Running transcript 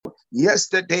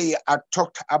Yesterday, I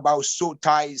talked about soul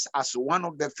ties as one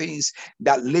of the things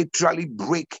that literally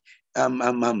break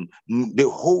the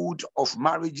hold of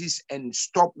marriages and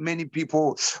stop many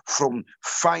people from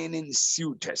finding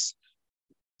suitors.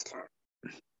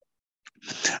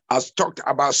 I talked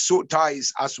about soul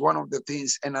ties as one of the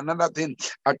things, and another thing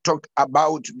I talked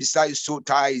about besides soul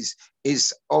ties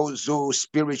is also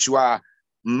spiritual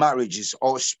marriages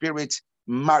or spirit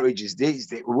marriages. There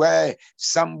is where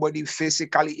somebody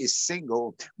physically is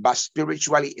single, but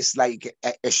spiritually it's like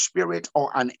a spirit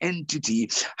or an entity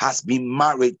has been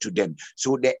married to them.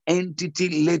 So the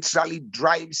entity literally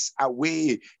drives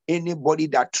away anybody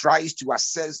that tries to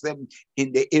access them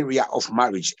in the area of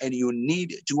marriage. And you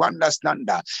need to understand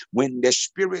that when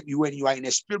when you are in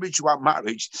a spiritual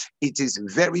marriage, it is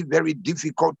very, very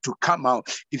difficult to come out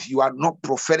if you are not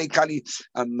prophetically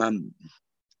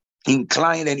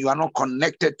inclined and you are not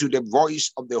connected to the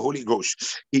voice of the Holy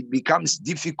Ghost. It becomes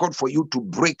difficult for you to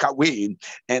break away.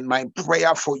 And my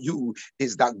prayer for you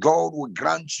is that God will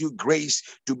grant you grace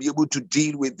to be able to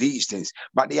deal with these things.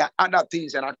 But there are other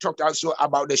things, and I talked also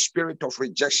about the spirit of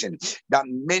rejection, that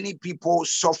many people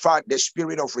suffer the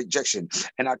spirit of rejection.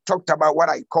 And I talked about what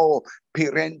I call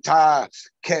parental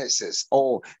curses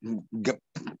or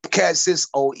curses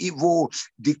or evil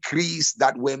decrees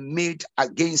that were made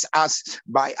against us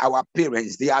by our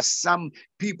parents. There are some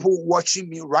people watching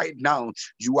me right now.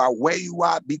 You are where you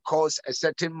are because a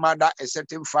certain mother, a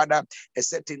certain father, a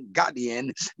certain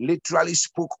guardian literally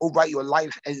spoke over your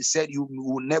life and said you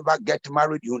will never get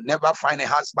married, you'll never find a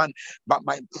husband. But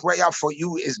my prayer for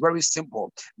you is very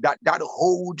simple, that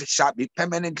hold shall be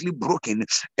permanently broken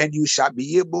and you shall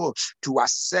be able to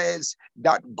assess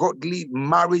that godly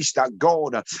marriage that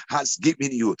God has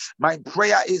given you. My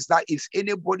prayer is that if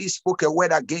anybody spoke a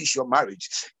word against your marriage,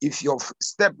 if your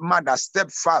stepmother,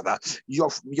 stepfather, your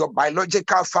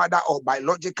biological father or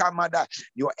biological mother,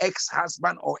 your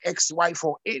ex-husband or ex-wife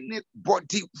or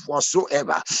anybody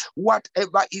whatsoever,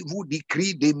 whatever evil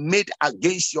decree they made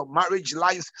against your marriage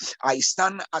life, I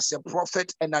stand as a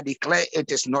prophet and I declare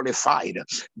it is nullified.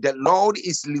 The Lord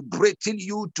is liberating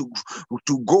you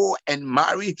to go and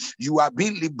marry. You are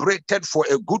being liberated for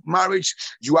a good marriage.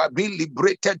 You are being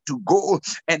liberated to go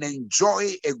and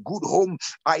enjoy a good home.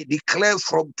 I declare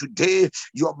from today,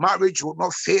 your marriage will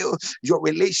not fail. Your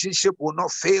relationship will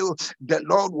not fail. The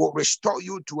Lord will restore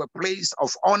you to a place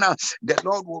of honor. The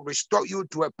Lord will restore you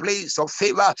to a place of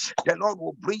favor. The Lord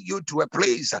will bring you to a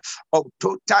place of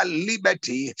total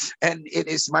liberty. And it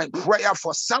is my prayer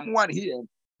for someone here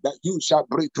that you shall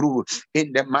break through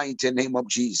in the mighty name of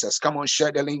Jesus. Come on,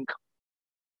 share the link.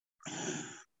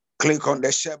 Click on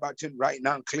the share button right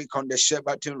now. Click on the share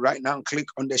button right now. Click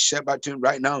on the share button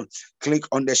right now. Click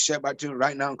on the share button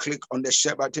right now. Click on the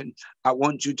share button. I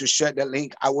want you to share the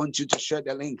link. I want you to share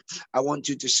the link. I want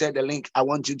you to share the link. I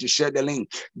want you to share the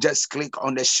link. Just click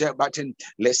on the share button.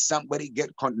 Let somebody get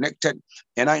connected.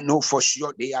 And I know for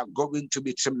sure they are going to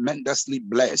be tremendously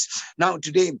blessed. Now,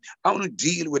 today, I want to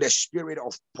deal with the spirit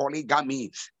of polygamy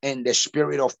and the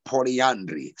spirit of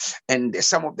polyandry and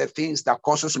some of the things that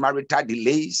causes marital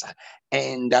delays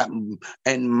and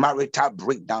marital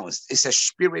breakdowns. It's a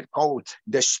spirit called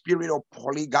the spirit of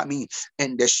polygamy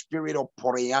and the spirit of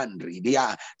polyandry. They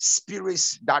are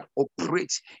spirits that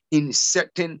operate in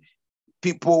certain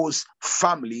people's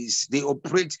families. They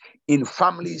operate in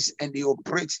families and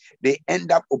they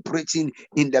end up operating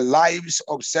in the lives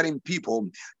of certain people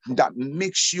that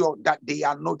make sure that they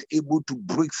are not able to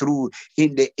break through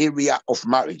in the area of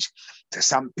marriage.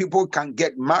 Some people can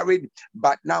get married,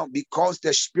 but now because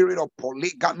the spirit of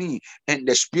polygamy and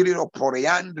the spirit of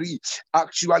polyandry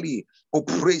actually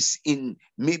operates in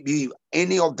maybe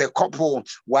any of the couple,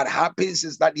 what happens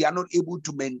is that they are not able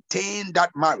to maintain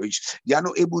that marriage. They are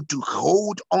not able to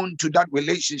hold on to that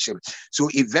relationship. So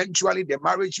eventually the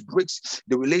marriage breaks,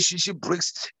 the relationship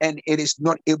breaks, and it is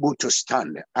not able to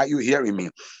stand. Are you hearing me?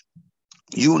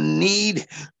 You need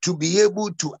to be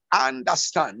able to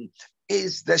understand,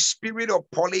 is the spirit of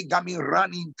polygamy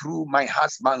running through my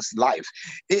husband's life?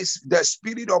 Is the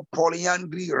spirit of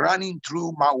polyandry running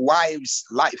through my wife's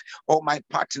life or my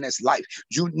partner's life?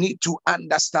 You need to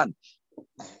understand.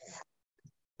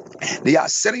 There are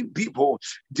certain people,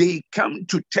 they come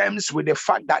to terms with the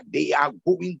fact that they are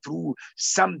going through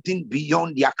something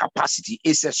beyond their capacity.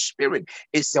 It's a spirit,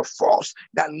 it's a force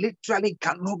that literally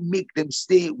cannot make them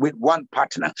stay with one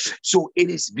partner. So it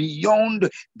is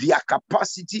beyond their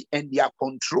capacity and their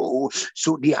control.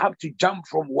 So they have to jump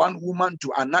from one woman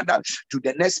to another, to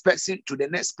the next person, to the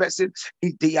next person.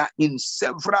 If they are in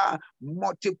several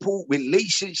multiple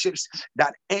relationships,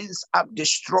 that ends up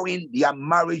destroying their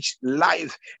marriage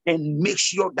life and make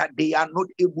sure that they are not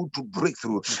able to break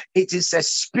through. It is a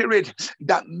spirit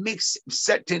that makes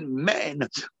certain men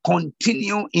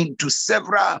continue into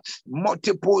several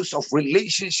multiples of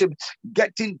relationships,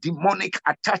 getting demonic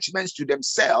attachments to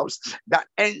themselves that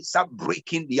ends up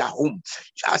breaking their home.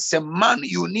 As a man,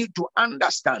 you need to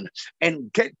understand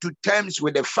and get to terms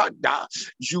with the fact that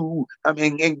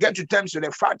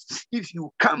if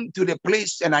you come to the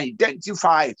place and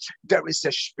identify there is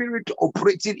a spirit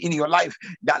operating in your life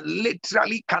that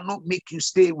literally cannot make you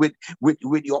stay with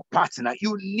your partner,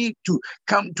 you need to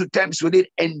come to terms with it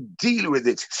and deal with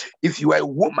it. If you are a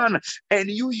woman and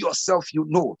you yourself, you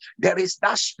know, there is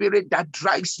that spirit that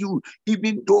drives you,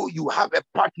 even though you have a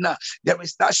partner, there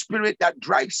is that spirit that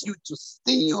drives you to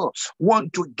still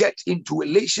want to get into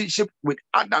relationship with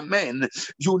other men.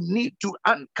 You need to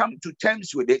come to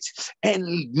terms with it and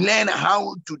learn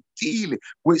how to deal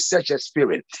with such a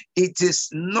spirit. It is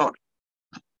not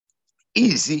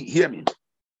easy. Hear me.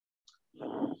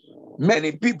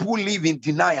 Many people live in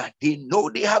denial. They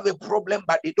know they have a problem,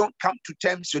 but they don't come to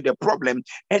terms with the problem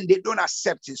and they don't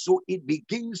accept it. So it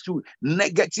begins to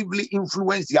negatively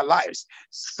influence their lives.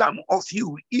 Some of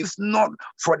you, if not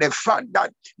for the fact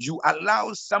that you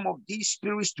allow some of these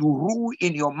spirits to rule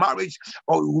in your marriage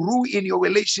or rule in your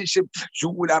relationship, you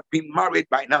would have been married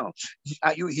by now.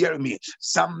 Are you hearing me?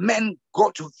 Some men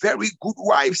got very good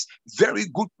wives, very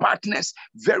good partners,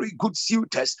 very good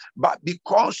suitors, but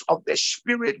because of the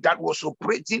spirit that was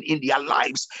operating in their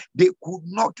lives, they could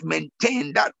not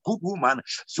maintain that good woman.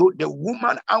 So the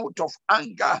woman, out of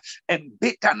anger and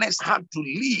bitterness, had to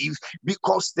leave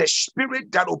because the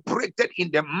spirit that operated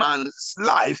in the man's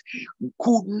life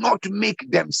could not make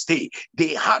them stay.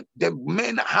 The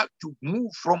men had to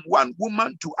move from one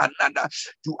woman to another,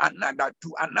 to another,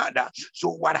 to another.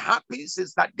 So what happens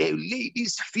is that the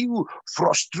ladies feel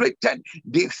frustrated,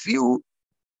 they feel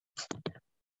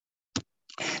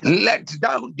let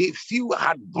down, they feel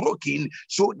heartbroken,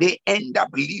 so they end up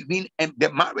leaving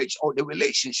the marriage or the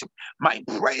relationship. My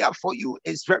prayer for you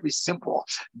is very simple,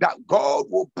 that God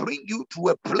will bring you to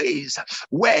a place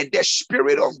where the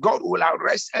Spirit of God will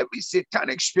arrest every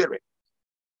satanic spirit,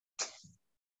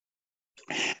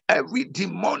 every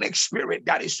demonic spirit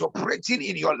that is operating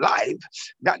in your life,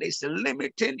 that is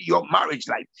limiting your marriage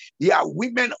life. There are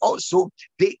women also,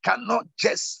 they cannot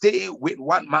just stay with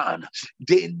one man.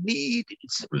 They need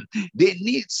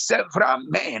several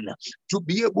men to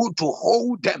be able to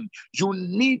hold them. You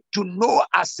need to know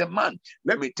as a man,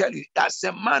 let me tell you, as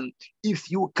a man, if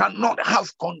you cannot have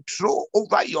control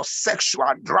over your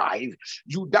sexual drive,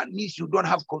 that means you don't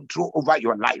have control over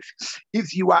your life.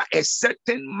 If you are a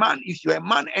certain man, if you're a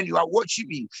man and you are watching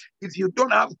me, if you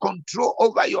don't have control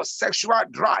over your sexual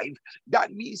drive,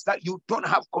 that means that you don't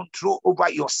have control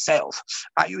over yourself.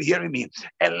 Are you hearing me?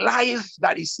 A life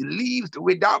that is lived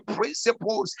without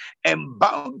principles and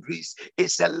boundaries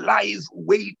is a life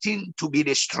waiting to be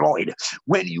destroyed.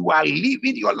 When you are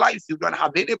living your life, you don't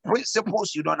have any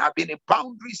principles, you don't have any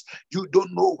boundaries, you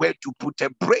don't know where to put a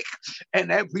break, and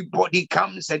everybody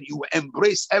comes and you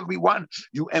embrace everyone,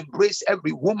 you embrace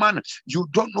every woman, you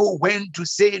don't know when to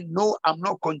say no, I'm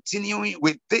not continuing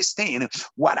with this thing.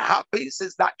 What happens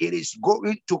is that it is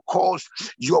going to cause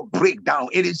your breakdown,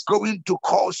 it is going to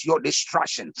cause your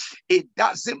destruction. It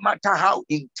doesn't matter how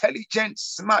intelligent,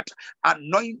 smart,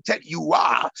 anointed you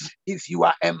are. If you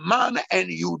are a man and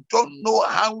you don't know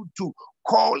how to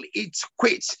call it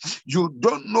quits, you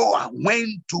don't know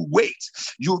when to wait,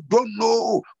 you don't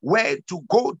know where to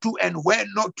go to and where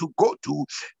not to go to,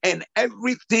 and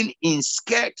everything in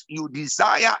skirt you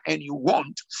desire and you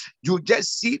want, you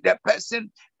just see the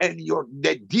person and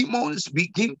the demons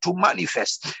begin to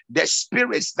manifest. The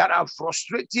spirits that are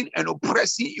frustrating and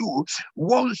oppressing you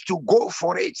wants to go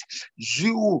for it,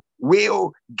 you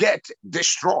will get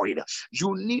destroyed.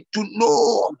 You need to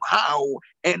know how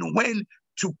and when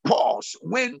to pause,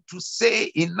 when to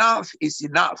say enough is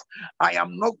enough. I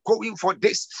am not going for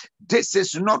this. This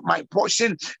is not my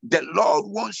portion. The Lord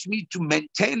wants me to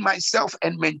maintain myself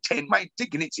and maintain my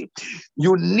dignity.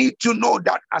 You need to know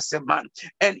that as a man.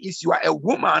 And if you are a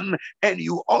woman and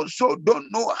you also don't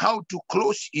know how to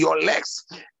close your legs,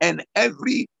 and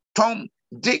every Tom,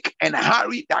 Dick, and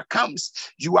Harry that comes,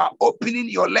 you are opening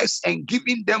your legs and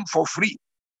giving them for free.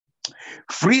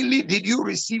 Freely did you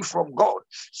receive from God,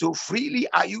 so freely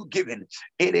are you given.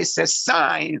 It is a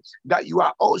sign that you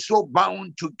are also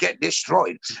bound to get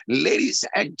destroyed. Ladies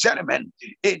and gentlemen,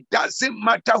 it doesn't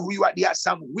matter who you are. There are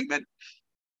some women.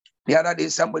 The other day,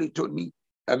 somebody told me,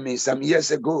 some years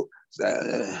ago,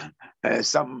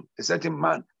 some certain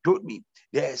man told me,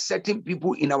 there are certain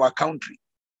people in our country.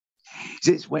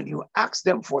 He says, when you ask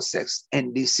them for sex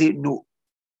and they say no,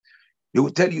 They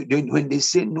will tell you, when they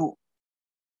say no,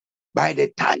 by the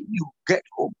time you get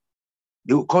home,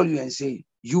 they will call you and say,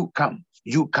 you come,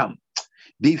 you come.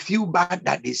 They feel bad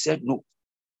that they said no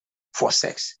for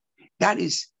sex. That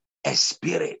is a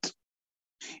spirit.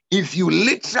 If you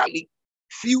literally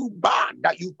feel bad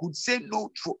that you could say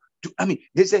no to I mean,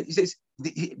 he says,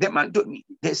 the man told me,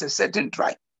 there's a certain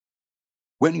tribe.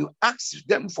 When you ask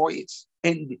them for it,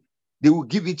 and they will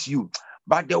give it to you.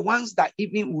 But the ones that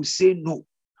even will say no,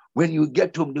 when you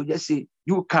get home, they'll just say,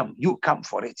 you come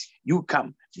for it. You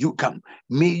come.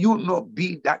 May you not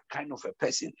be that kind of a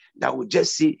person that will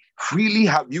just say, freely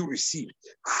have you received,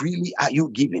 freely are you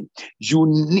given.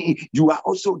 You are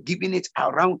also giving it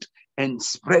around and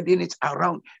spreading it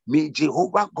around. May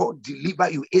Jehovah God deliver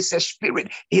you. It's a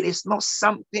spirit. It is not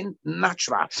something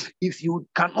natural. If you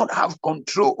cannot have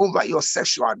control over your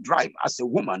sexual drive as a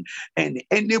woman, and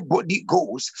anybody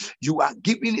goes, you are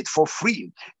giving it for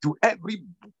free to every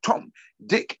Tom,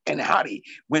 Dick, and Harry.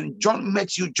 When John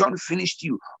met you, John finished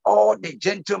you. All the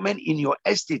gentlemen in your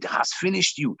estate has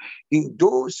finished you. In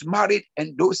those married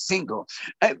and those single,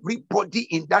 everybody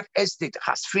in that estate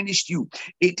has finished you.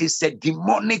 It is a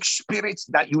demonic spirit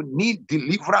that you need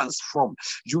deliverance from.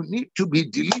 You need to be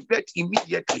delivered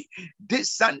immediately.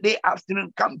 This Sunday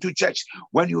afternoon, come to church.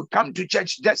 When you come to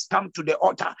church, just come to the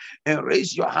altar and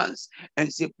raise your hands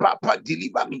and say, Papa,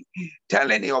 deliver me.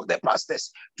 Tell any of the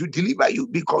pastors to deliver you,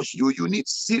 because you need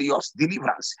serious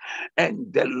deliverance.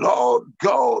 And the Lord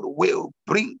God will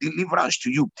bring deliverance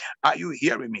to you. Are you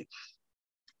hearing me?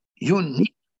 You need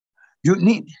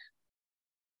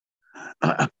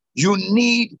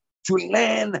to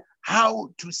learn how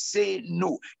to say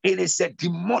no. It is a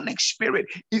demonic spirit.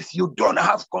 If you don't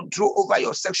have control over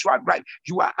your sexual drive,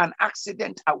 you are an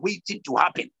accident awaiting to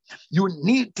happen. You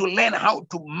need to learn how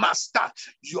to master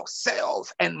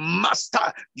yourself and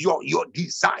master your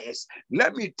desires.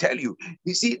 Let me tell you,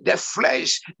 you see, the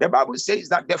flesh, the Bible says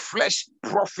that the flesh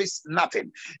profits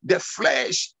nothing. The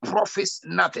flesh profits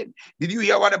nothing. Did you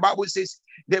hear what the Bible says?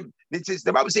 The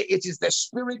Bible says it is the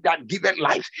spirit that giveth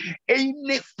life.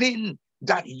 Anything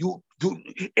that you do,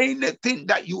 anything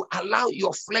that you allow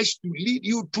your flesh to lead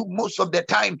you to, most of the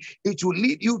time, it will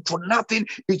lead you to nothing.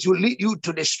 It will lead you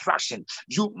to destruction.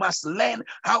 You must learn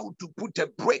how to put a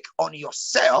brake on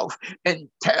yourself and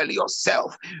tell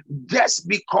yourself, just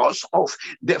because of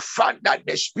the fact that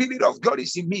the Spirit of God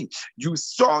is in me. You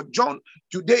saw John,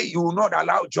 today you will not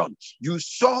allow John. You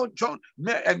saw John,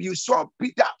 and you saw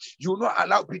Peter, you will not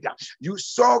allow Peter. You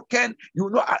saw Ken,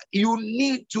 you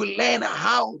need to learn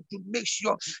how to make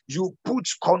sure you put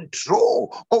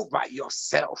control over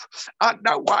yourself.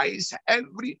 Otherwise,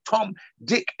 every Tom,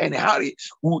 Dick, and Harry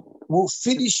will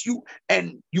finish you,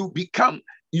 and you become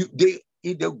you.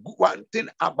 The one thing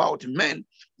about men,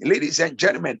 ladies and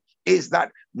gentlemen, is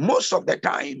that most of the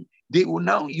time they will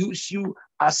now use you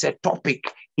as a topic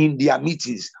in their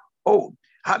meetings. Oh,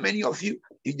 how many of you,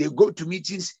 if they go to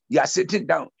meetings, they are sitting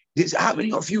down? How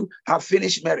many of you have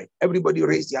finished marriage? Everybody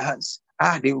raise their hands.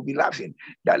 They will be laughing.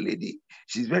 That lady,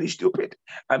 she's very stupid.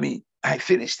 I mean, I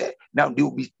finished it. Now they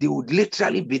would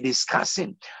literally be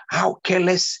discussing how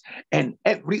careless and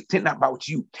everything about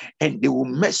you, and they will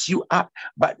mess you up.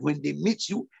 But when they meet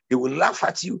you, they will laugh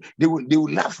at you. They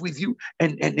will laugh with you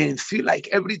and feel like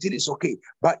everything is okay.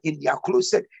 But in their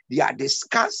closet, they are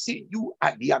discussing you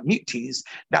at their meetings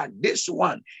that this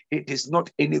one, it is not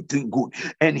anything good.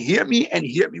 And hear me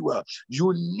well.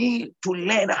 You need to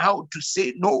learn how to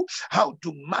say no, how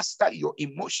to master your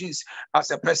emotions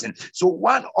as a person. So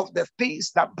one of the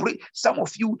things that bring some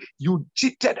of you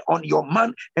cheated on your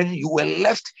man, and you were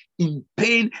left in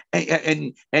pain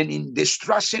and in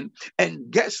destruction.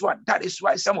 And guess what? That is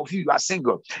why some of you are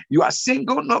single. You are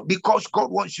single not because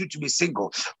God wants you to be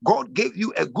single. God gave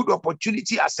you a good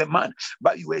opportunity as a man,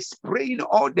 but you were spraying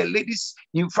all the ladies.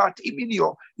 In fact, even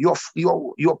your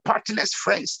partner's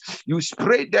friends, you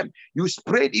sprayed them. You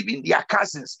sprayed even their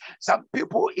cousins. Some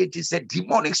people, it is a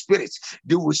demonic spirit.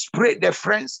 They will spray their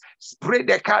friends, spray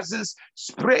their cousins,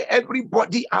 spray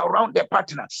everybody around their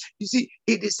partner. You see,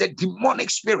 it is a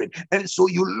demonic spirit. And so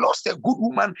you lost a good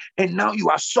woman, and now you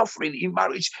are suffering in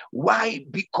marriage. Why?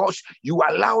 Because you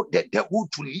allowed the devil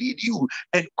to lead you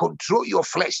and control your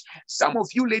flesh. Some of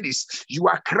you ladies, you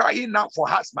are crying now for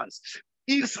husbands.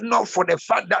 If not for the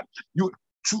fact that you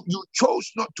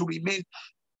chose not to remain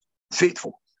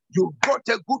faithful. You got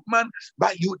a good man,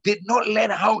 but you did not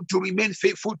learn how to remain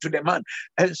faithful to the man.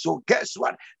 And so guess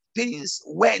what? things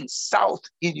went south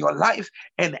in your life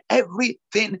and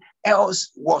everything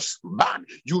else was bad.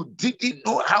 You didn't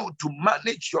know how to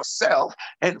manage yourself,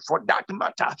 and for that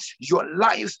matter, your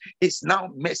life is now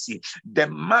messy. The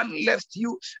man left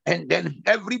you, and then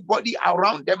everybody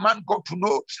around the man got to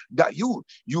know that you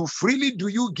freely do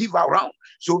you give around,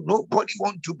 so nobody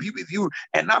want to be with you,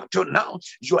 and up to now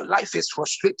your life is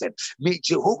frustrated. May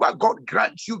Jehovah God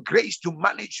grant you grace to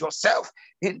manage yourself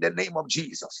in the name of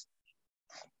Jesus.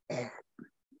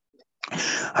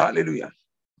 Hallelujah.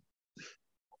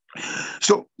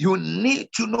 So you need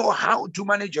to know how to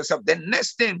manage yourself. The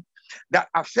next thing that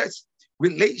affects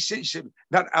relationship,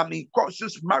 that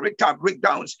causes marital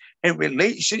breakdowns and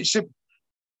relationship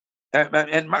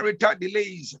and marital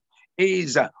delays,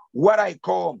 is what I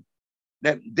call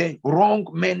the wrong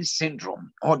man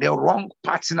syndrome, or the wrong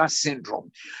partner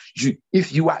syndrome.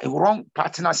 If you are a wrong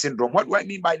partner syndrome, what do I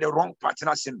mean by the wrong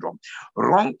partner syndrome?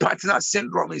 Wrong partner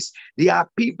syndrome is there are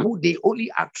people, they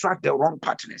only attract the wrong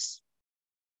partners.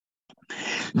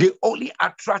 They only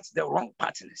attract the wrong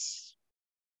partners.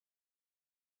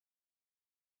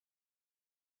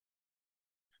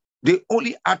 They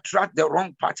only attract the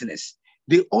wrong partners.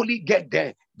 They only get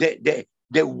the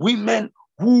women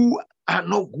who are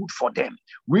not good for them,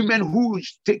 women who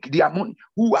take their money,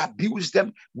 who abuse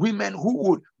them, women who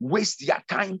would waste their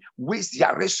time, waste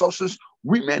their resources,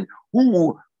 women who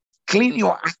will clean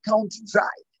your account dry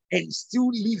and still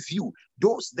leave you.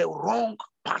 Those the wrong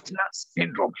partner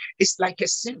syndrome. It's like a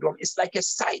syndrome. It's like a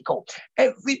cycle.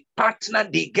 Every partner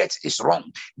they get is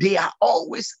wrong. They are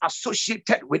always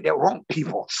associated with the wrong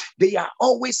people. They are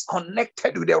always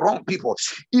connected with the wrong people.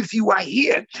 If you are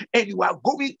here and you are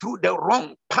going through the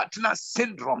wrong partner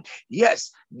syndrome, yes,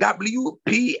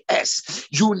 WPS,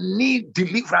 you need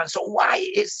deliverance. So why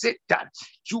is it that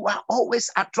you are always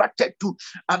attracted to,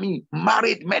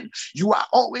 married men? You are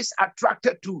always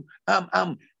attracted to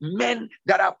men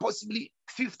that are possibly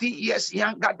 15 years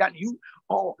younger than you,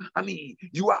 or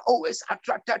you are always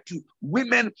attracted to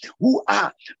women who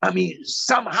are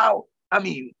somehow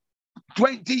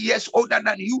 20 years older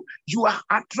than you. You are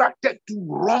attracted to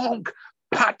wrong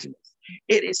partners.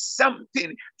 It is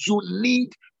something you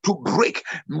need to break.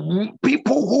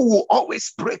 People who will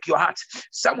always break your heart.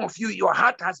 Some of you, your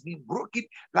heart has been broken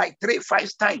like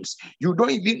 3-5 times. You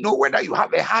don't even know whether you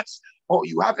have a heart or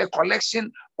you have a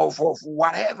collection of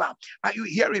whatever. Are you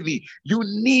hearing me? You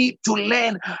need to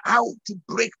learn how to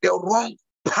break the wrong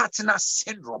partner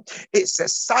syndrome. It's a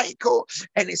cycle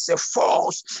and it's a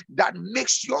force that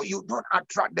makes sure you don't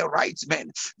attract the right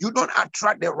men, you don't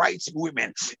attract the right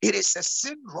women. It is a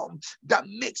syndrome that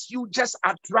makes you just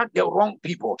attract the wrong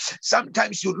people.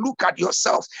 Sometimes you look at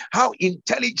yourself, how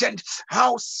intelligent,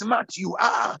 how smart you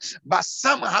are, but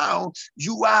somehow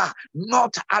you are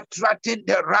not attracting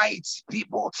the right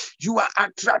people. You are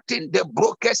attracting the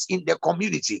brokers in the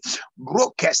community.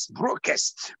 Brokers.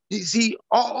 You see,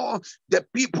 all the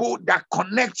people that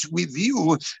connect with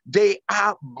you, they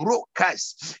are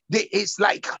brokers. It's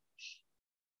like,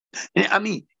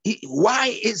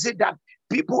 why is it that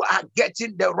people are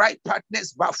getting the right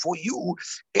partners, but for you,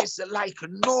 it's like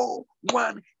no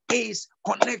one is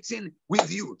connecting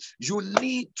with you? You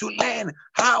need to learn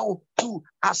how to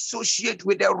associate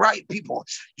with the right people.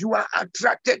 You are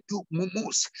attracted to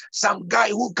mumus, some guy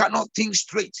who cannot think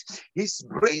straight. His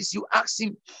brains, you ask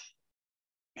him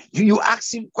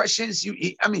questions,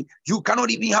 you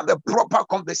cannot even have a proper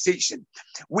conversation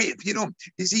with. You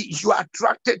see, you are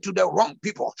attracted to the wrong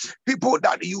people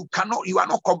that you are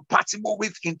not compatible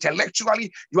with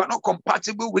intellectually, you are not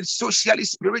compatible with socially,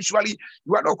 spiritually,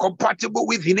 you are not compatible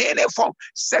with in any form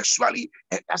sexually,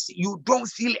 and as you don't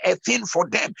feel a thing for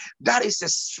them. That is the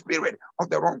spirit of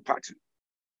the wrong party.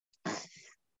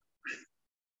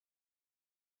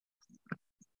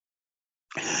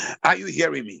 Are you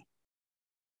hearing me?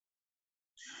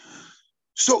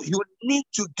 So you need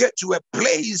to get to a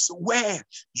place where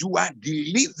you are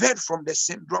delivered from the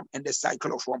syndrome and the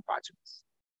cycle of wrong partners.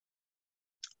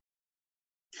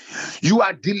 You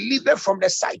are delivered from the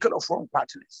cycle of wrong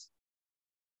partners.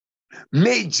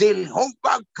 May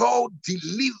Jehovah God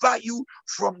deliver you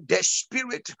from the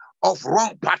spirit of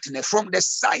wrong partners, from the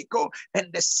cycle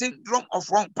and the syndrome of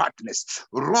wrong partners.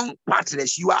 Wrong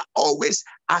partners, you are always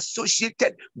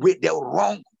associated with the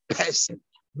wrong person.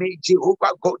 May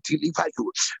Jehovah God deliver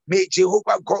you. May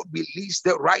Jehovah God release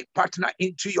the right partner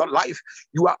into your life.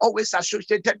 You are always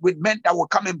associated with men that will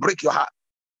come and break your heart.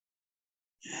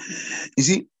 You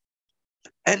see?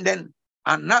 And then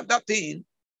another thing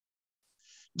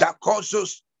that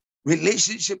causes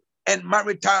relationship and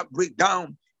marital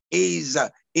breakdown is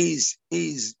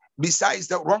besides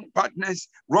the wrong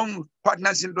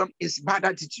partner syndrome is bad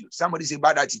attitude. Somebody say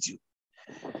bad attitude.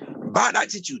 Bad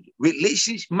attitude,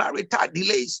 relationship, marital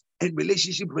delays, and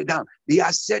relationship breakdown. There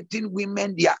are certain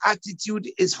women, their attitude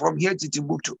is from here to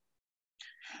Timbuktu.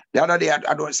 The other day,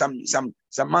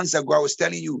 some months ago, I was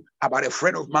telling you about a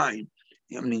friend of mine.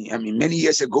 I mean, many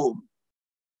years ago,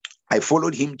 I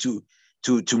followed him to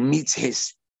meet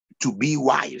his to-be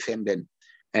wife, and then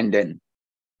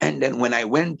when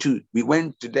we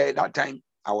went to there that time,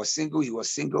 I was single, he was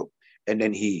single, and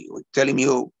then he was telling me,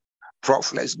 "Oh,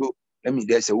 Prof, let's go.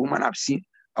 There's a woman I've seen.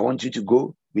 I want you to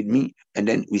go with me." And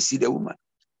then we see the woman,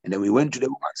 and then we went to the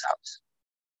woman's house,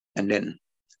 and then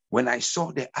when I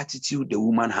saw the attitude the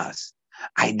woman has,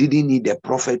 I didn't need the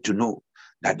prophet to know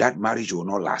that marriage will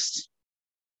not last.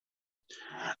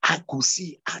 I could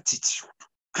see attitude.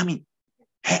 I mean,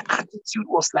 her attitude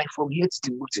was like from here to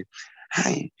Timothy.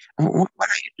 Hi, what are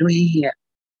you doing here?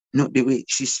 No, the way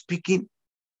she's speaking,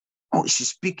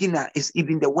 is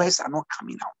even the words are not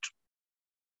coming out.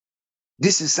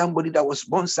 This is somebody that was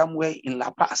born somewhere in La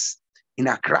Paz, in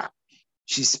Accra.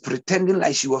 She's pretending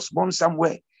like she was born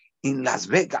somewhere in Las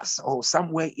Vegas or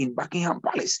somewhere in Buckingham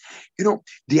Palace. You know,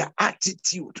 their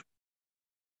attitude.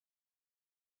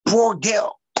 Poor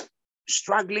girl,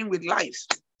 struggling with life.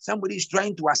 Somebody is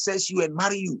trying to assess you and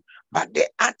marry you, but the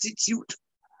attitude.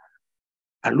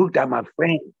 I looked at my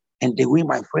friend, and the way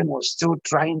my friend was still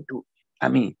trying to,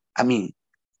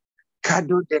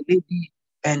 cuddle the lady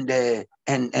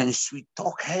and sweet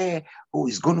talk her. Oh,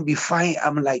 it's going to be fine.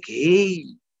 I'm like, hey,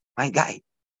 my guy,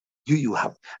 you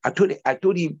have. I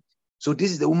told him. So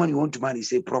this is the woman you want to marry. He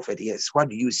said, Prophet, yes. What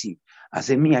do you see? I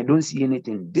said, me, I don't see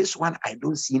anything. This one, I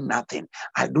don't see nothing.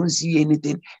 I don't see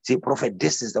anything. Say, Prophet,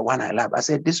 this is the one I love. I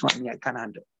said, this one, me, I can't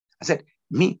handle. I said,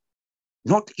 me,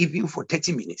 not even for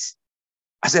 30 minutes.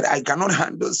 I said, I cannot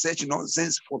handle such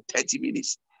nonsense for 30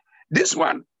 minutes. This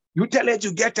one, you tell her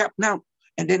to get up now.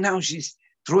 And then now she's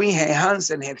throwing her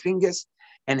hands and her fingers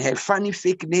and her funny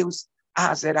fake nails.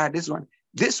 I said,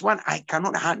 this one I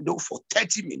cannot handle for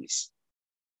 30 minutes.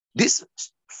 This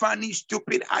funny,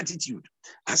 stupid attitude.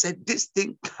 I said, this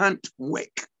thing can't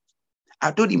work.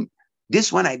 I told him, this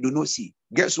one I do not see.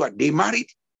 Guess what? They married.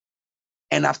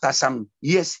 And after some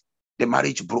years, the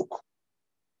marriage broke.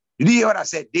 Did you hear what I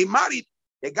said? They married.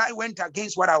 The guy went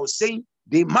against what I was saying.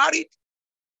 They married.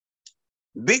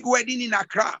 Big wedding in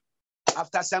Accra.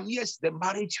 After some years, the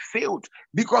marriage failed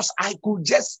because I could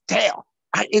just tell.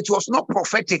 It was not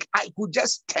prophetic. I could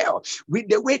just tell with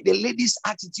the way the lady's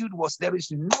attitude was, there is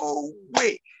no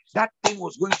way that thing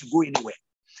was going to go anywhere.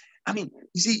 I mean,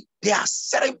 you see, there are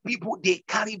certain people, they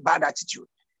carry bad attitude.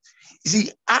 You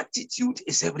see, attitude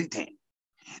is everything.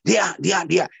 The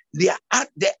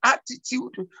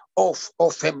attitude of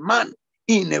a man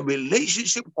in a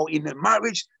relationship or in a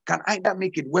marriage can either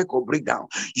make it work or break down.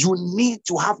 You need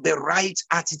to have the right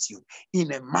attitude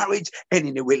in a marriage and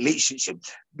in a relationship.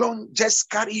 Don't just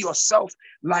carry yourself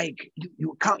like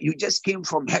you just came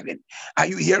from heaven. Are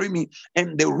you hearing me?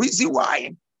 And the reason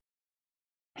why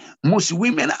most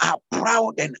women are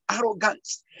proud and arrogant,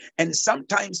 and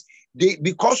sometimes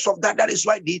because of that is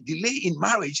why they delay in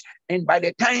marriage. And by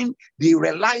the time they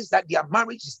realize that their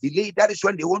marriage is delayed, that is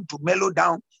when they want to mellow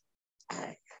down.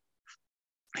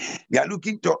 They are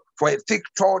looking for a thick,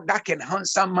 tall, dark, and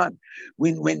handsome man.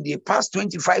 When they pass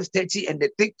 25, 30, and the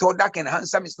thick, tall, dark, and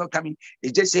handsome is not coming,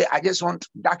 they just say, I just want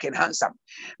dark and handsome.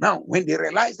 Now, when they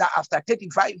realize that after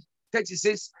 35,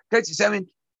 36, 37,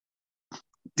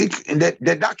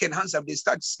 the dark and handsome, they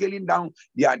start scaling down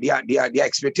their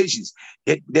expectations.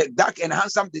 The dark and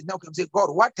handsome, they now come say, God,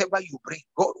 whatever you bring,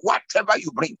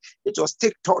 it was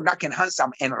thick, tall, dark, and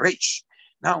handsome, and rich.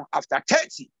 Now, after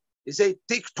 30, they say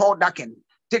thick, tall, dark, and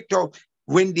thick, tall.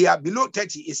 When they are below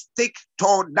 30, it's thick,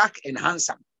 tall, dark, and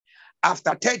handsome.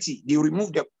 After 30, they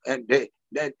remove the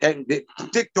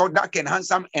thick, tall, dark, and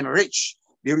handsome, and rich.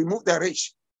 They remove the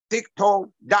rich, thick,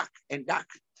 tall, dark, and dark.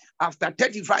 After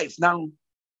 35, now,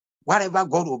 whatever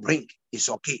God will bring is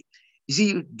okay. You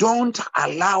see, don't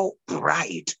allow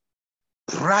pride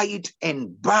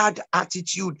and bad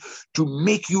attitude to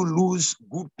make you lose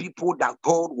good people that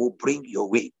God will bring your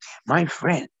way. My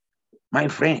friend,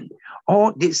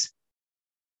 all this,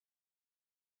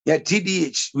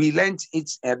 TDH, we learned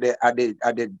it at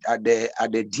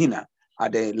the dinner,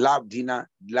 at the love dinner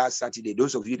last Saturday.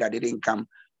 Those of you that didn't come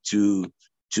to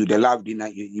the love dinner,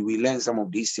 you will learn some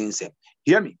of these things.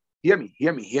 Hear me.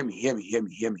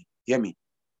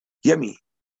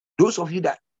 Those of you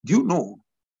that do know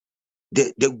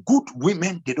the good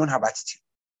women, they don't have attitude.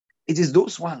 It is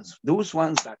those ones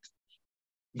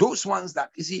that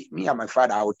you see, me and my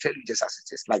father, I will tell you just as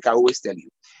it is. Like I always tell you,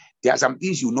 there are some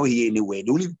things you know here anyway.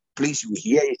 The only place you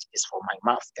hear it is from my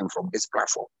mouth and from this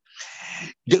platform.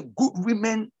 The good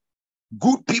women,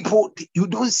 good people, you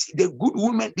don't see the good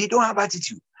women, they don't have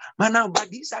attitude. But now, but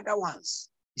these other ones,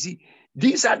 you see,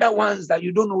 these are the ones that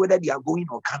you don't know whether they are going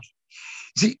or coming.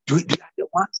 See, they are the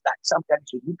ones that sometimes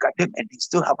you look at them and they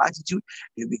still have attitude.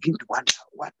 You begin to wonder,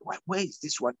 where is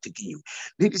this one taking you?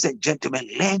 Ladies and gentlemen,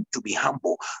 learn to be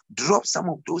humble. Drop some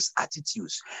of those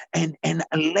attitudes and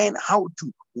learn how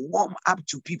to warm up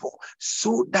to people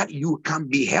so that you can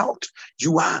be helped.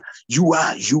 You are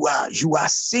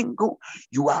single.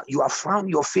 You are frown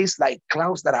your face like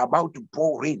clouds that are about to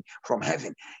pour rain from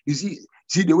heaven. You see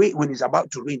the way when it's about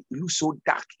to rain, it looks so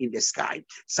dark in the sky.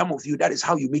 Some of you, that is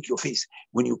how you make your face.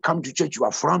 When you come to church, you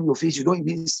are frown your face. You don't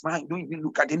even smile. You don't even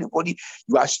look at anybody.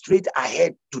 You are straight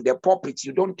ahead to the pulpit.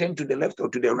 You don't turn to the left or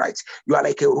to the right. You are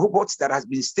like a robot that has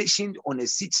been stationed on a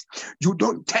seat. You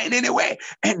don't turn anywhere.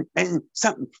 And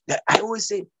something that I always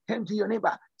say, turn to your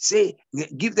neighbor. Say,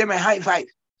 give them a high five.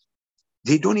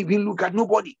 They don't even look at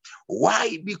nobody.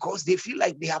 Why? Because they feel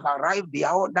like they have arrived. They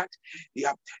are all that. They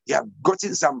have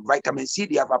gotten some vitamin C.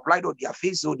 They have applied on their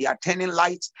face, so they are turning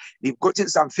lights. They've gotten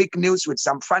some fake news with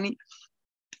some funny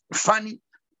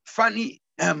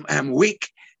wig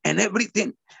and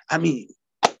everything. I mean,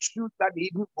 shoes that they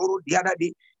even borrowed the other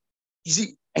day. You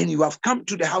see, and you have come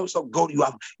to the house of God.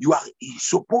 You are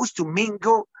supposed to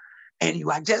mingle, and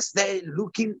you are just there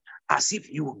looking as if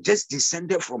you just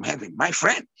descended from heaven. My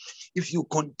friend, if you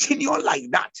continue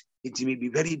like that, it may be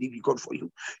very difficult for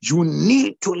you. You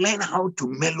need to learn how to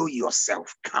mellow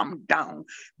yourself, calm down,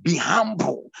 be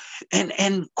humble,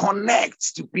 and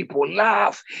connect to people.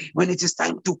 Laugh. When it is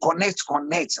time to connect,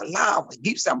 laugh,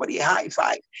 give somebody a high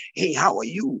five. Hey, how are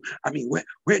you? I mean,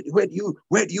 where do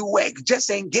you work? Just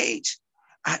engage.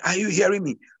 Are you hearing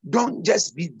me? Don't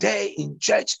just be there in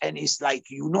church and it's like,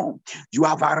 you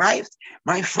have arrived.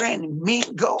 My friend,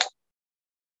 mingle.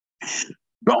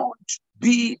 Don't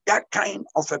be that kind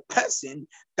of a person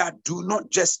that do not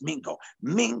just mingle.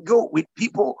 Mingle with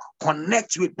people,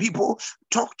 connect with people,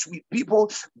 talk with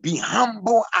people, be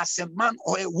humble as a man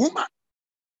or a woman.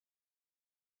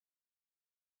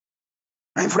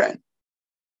 My friend,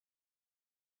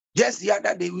 just the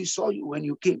other day we saw you when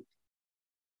you came.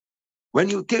 When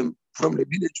you came from the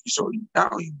village, we saw you.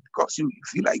 Now, because you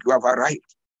feel like you have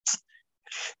arrived,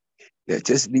 let's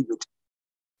just leave it.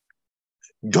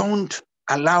 Don't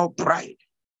allow pride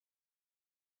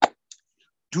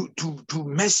to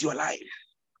mess your life.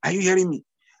 Are you hearing me?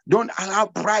 Don't allow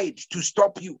pride to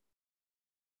stop you.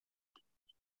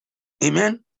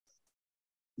 Amen.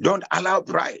 Don't allow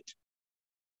pride.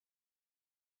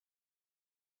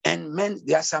 And men,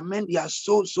 there are some men, they are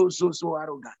so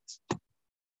arrogant.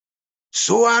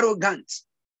 So arrogant.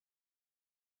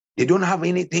 They don't have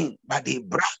anything, but they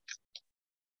brag.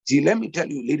 See, let me tell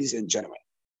you, ladies and gentlemen,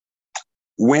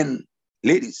 when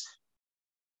a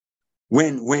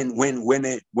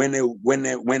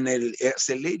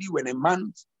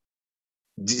man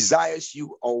desires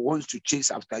you or wants to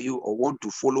chase after you or want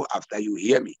to follow after you,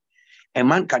 hear me. A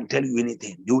man can tell you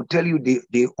anything. They will tell you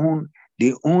they own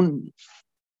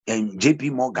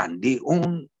JP Morgan. They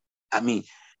own,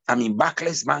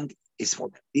 Barclays Bank is for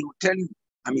them. They will tell you,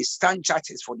 Stan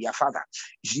Church is for their father.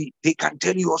 They can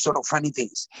tell you all sort of funny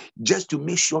things just to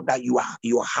make sure that your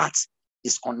heart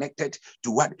is connected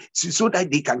to what, so that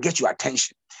they can get your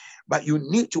attention. But you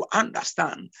need to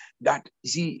understand that,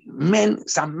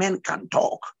 some men can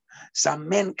talk, some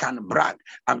men can brag.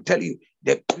 I'm telling you,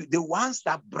 the ones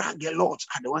that brag a lot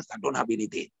are the ones that don't have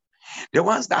anything. The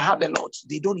ones that have a lot,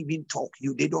 they don't even talk.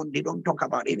 They don't talk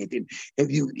about anything.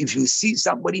 If you see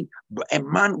somebody, a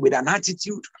man with an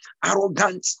attitude,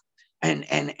 arrogant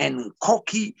and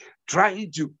cocky,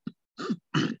 trying to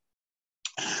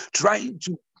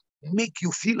make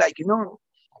you feel like,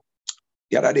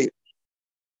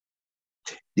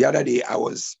 the other day I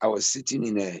was sitting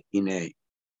in a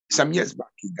some years back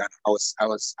in Ghana.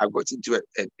 I got into a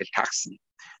taxi.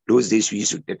 Those days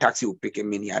the taxi would pick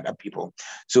many other people.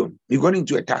 So we got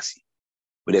into a taxi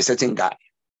with a certain guy.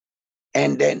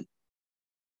 And then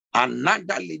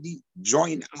another lady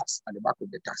joined us at the back of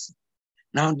the taxi.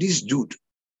 Now this dude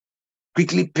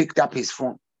quickly picked up his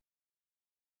phone.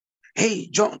 Hey,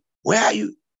 John, where are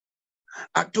you?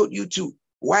 I told you to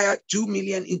wire 2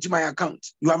 million into my account.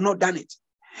 You have not done it.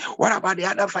 What about the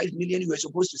other 5 million you were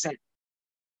supposed to send?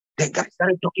 The guy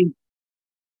started talking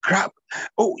crap.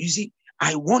 Oh, you see,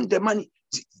 I want the money.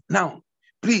 Now,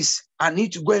 please, I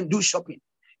need to go and do shopping.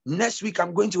 Next week,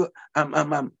 I'm going to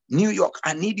New York.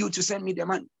 I need you to send me the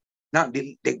money. Now,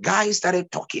 the guy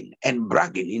started talking and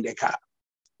bragging in the car.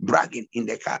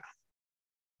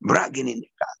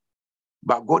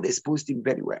 But God exposed him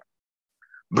very well.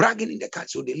 bragging in the car.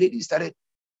 So the lady started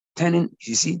turning.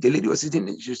 You see, the lady was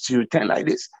sitting, she would turn like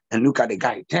this and look at the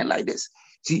guy, turn like this.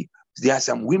 See, there are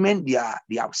some women, their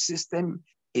system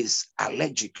is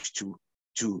allergic to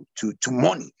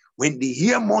money. When they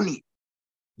hear money,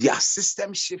 their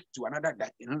system shifts to another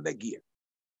gear.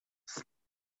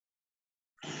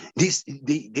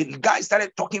 The guy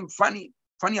started talking funny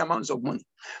amounts of money.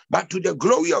 But to the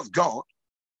glory of God,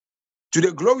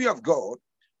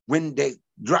 when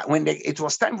it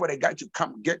was time for the guy to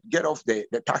come get off the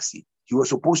taxi, he was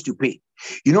supposed to pay.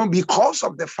 Because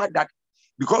of the fact that,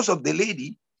 because of the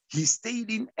lady, he stayed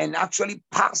in and actually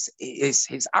passed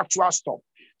his actual stop.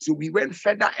 So we went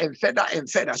further and further and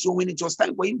further. So when it was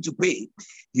time for him to pay,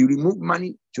 he removed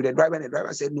money to the driver, and the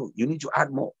driver said, no, you need to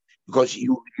add more, because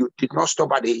you did not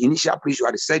stop at the initial place you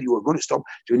had said you were going to stop.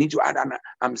 So you need to add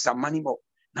some money more.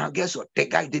 Now, guess what? The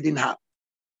guy didn't have.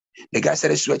 The guy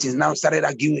started sweating, now started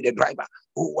arguing with the driver.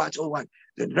 Oh, what?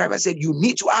 The driver said, you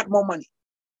need to add more money.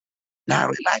 Now I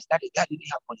realized that the guy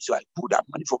didn't have money. So I pulled up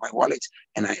money from my wallet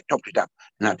and I topped it up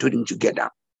and I told him to get down.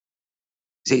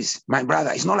 He says, my brother,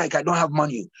 it's not like I don't have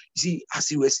money. You see, as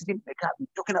he was sitting in the car, we're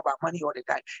talking about money all the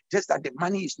time. Just that the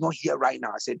money is not here right now.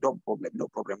 I said, no problem,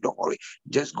 don't worry,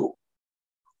 just go.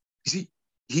 You see,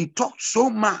 he talked so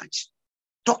much,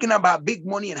 talking about big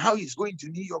money and how he's going to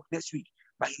New York next week,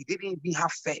 but he didn't even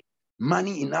have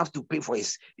money enough to pay for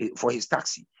his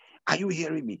taxi. Are you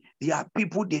hearing me? There are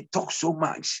people, they talk so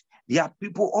much. There are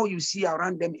people, all you see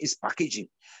around them is packaging.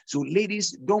 So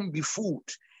ladies, don't be fooled.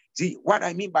 See, what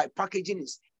I mean by packaging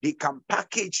is they can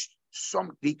package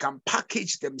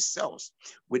themselves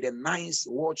with a nice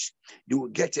watch. You will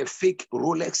get a fake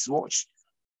Rolex watch.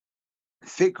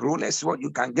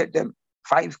 You can get them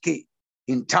 5K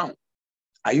in town.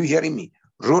 Are you hearing me?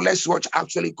 Rolex watch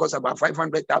actually costs about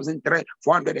 500,000,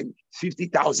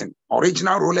 450,000.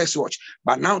 Original Rolex watch.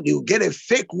 But now they will get a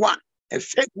fake one, and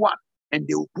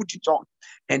they will put it on.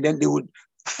 And then they would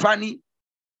funny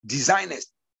designers,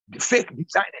 the fake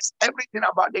designers, everything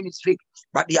about them is fake,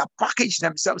 but they are packaged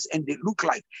themselves and they look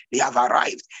like they have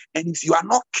arrived. And if you are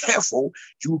not careful,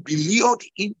 you will be lured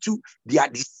into their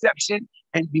deception.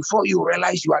 And before you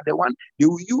realize you are the one, they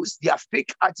will use their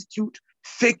fake attitude,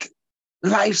 fake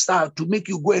lifestyle to make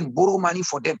you go and borrow money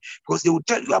for them, because they will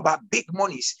tell you about big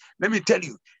monies. Let me tell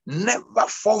you, never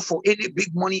fall for any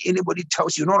big money anybody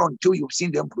tells you, not until you've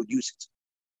seen them produce it.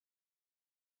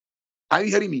 Are you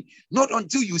hearing me? Not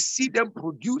until you see them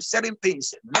produce certain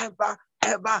things. Never,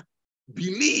 ever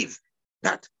believe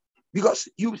that, because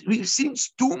we've seen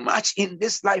too much in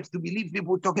this life to believe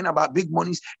people talking about big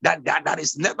monies that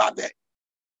is never there.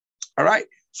 All right?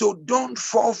 So don't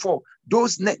fall for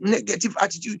those negative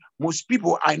attitudes. Most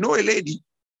people, I know a lady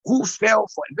who fell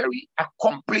for a very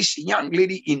accomplished young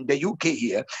lady in the UK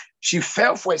here. She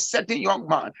fell for a certain young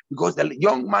man because the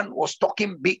young man was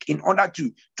talking big in order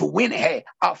to win her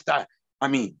after. I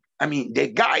mean,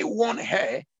 the guy won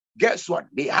her. Guess what?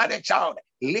 They had a child.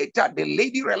 Later, the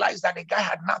lady realized that the guy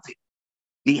had nothing.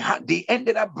 They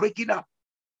ended up breaking up.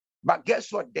 But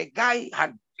guess what? The guy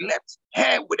had left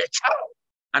her with a child,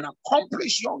 an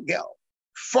accomplished young girl,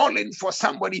 falling for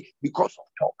somebody because of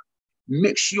talk.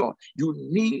 Make sure you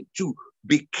need to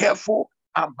be careful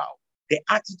about the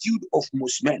attitude of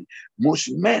most men. Most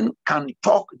men can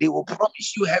talk. They will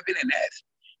promise you heaven and earth,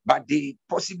 but they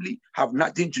possibly have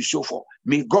nothing to show for.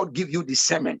 May God give you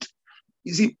discernment.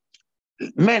 You see,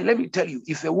 men, let me tell you,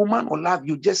 if a woman will love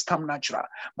you, just come natural.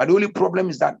 But the only problem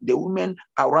is that the women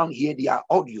around here, they are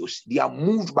odious. They are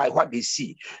moved by what they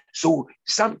see. So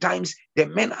sometimes the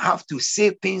men have to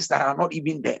say things that are not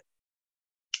even there.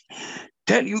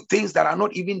 Tell you things that are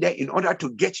not even there in order to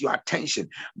get your attention.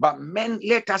 But men,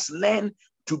 let us learn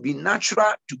to be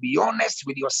natural, to be honest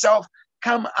with yourself.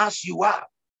 Come as you are.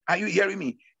 Are you hearing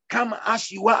me? Come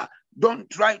as you are. Don't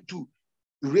try to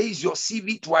raise your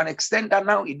CV to an extent that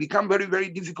now it becomes very, very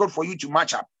difficult for you to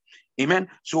match up. Amen.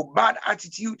 So bad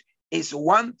attitude is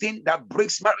one thing that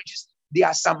breaks marriages. There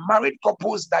are some married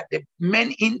couples that the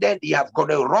men in there, they have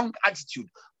got a wrong attitude,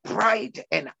 pride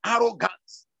and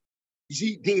arrogance. You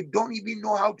see, they don't even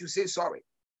know how to say sorry.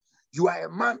 You are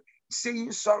a man,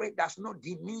 saying sorry does not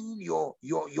demean your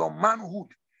manhood.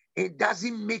 It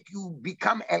doesn't make you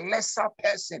become a lesser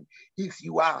person. If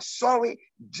you are sorry,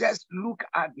 just look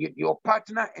at your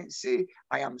partner and say,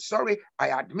 I am sorry.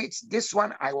 I admit this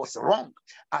one, I was wrong.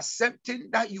 Accepting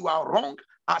that you are wrong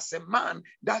as a man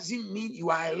doesn't mean you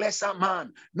are a lesser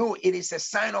man. No, it is a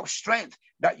sign of strength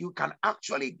that you can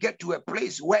actually get to a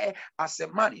place where as a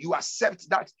man, you accept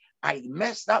that I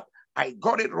messed up. I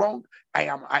got it wrong. I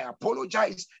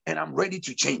apologize and I'm ready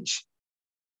to change.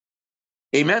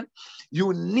 Amen.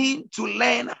 You need to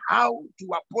learn how to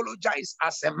apologize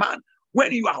as a man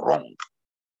when you are wrong.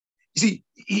 See,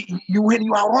 when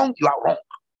you are wrong, you are wrong.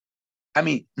 I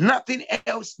mean, nothing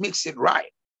else makes it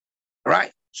right.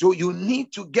 Right? So you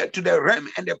need to get to the realm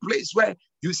and the place where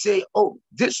you say, oh,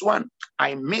 this one,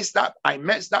 I messed up,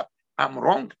 I'm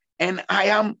wrong, and I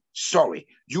am sorry.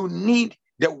 You need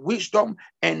the wisdom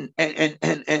and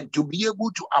to be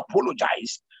able to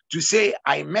apologize, to say,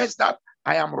 I messed up,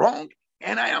 I am wrong,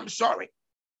 and I am sorry.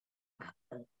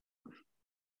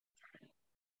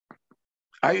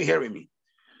 Are you hearing me?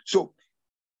 So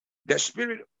the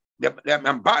spirit, the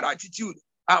bad attitude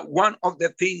are one of the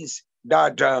things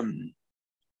that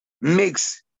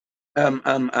makes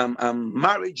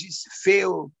marriages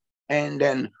fail, and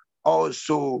then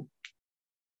also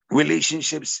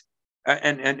relationships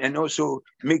and also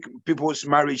make people's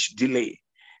marriage delay.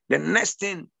 The next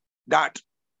thing that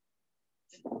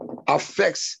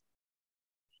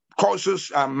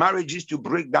causes marriages to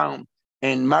break down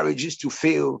and marriages to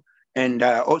fail and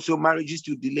also marriages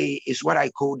to delay is what I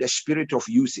call the spirit of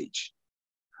usage.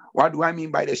 What do I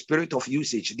mean by the spirit of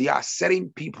usage? There are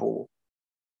certain people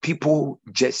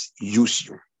just use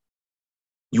you.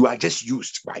 You are just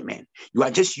used by men. You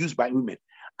are just used by women.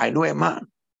 I know a man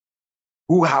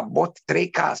who have bought 3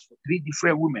 cars for 3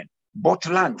 different women, bought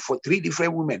land for 3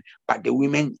 different women, but the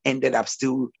women ended up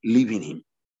still leaving him.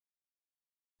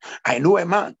 I know a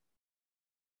man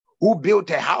who built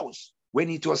a house when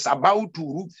it was about to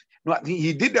roof. No,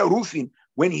 he did the roofing.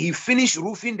 When he finished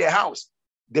roofing the house,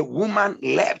 the woman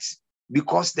left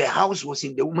because the house was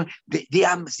in the woman. There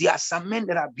are some men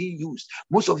that are being used.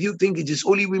 Most of you think it is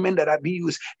only women that are being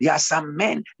used. There are some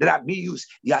men that are being used.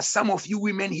 There are some of you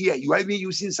women here. You are even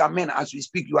using some men as we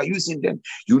speak. You are using them.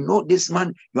 You know this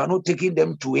man. You are not taking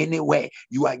them to anywhere.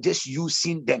 You are just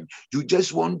using them. You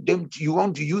just want them. You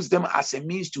want to use them as a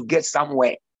means to get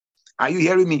somewhere. Are you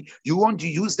hearing me? You want to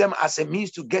use them as a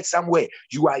means to get somewhere.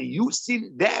 You are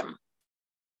using them.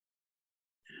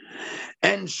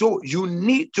 And so you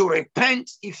need to repent.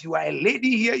 If you are a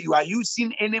lady here, you are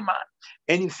using any man.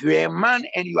 And if you're a man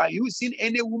and you are using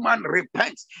any woman,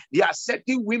 repent. There are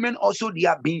certain women also, they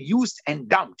are being used and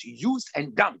dumped, used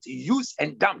and dumped, used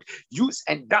and dumped, used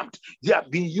and dumped. They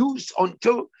have been used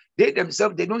until they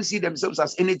themselves, they don't see themselves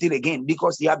as anything again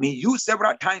because they have been used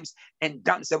several times and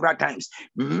done several times.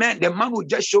 Man, the man will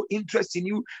just show interest in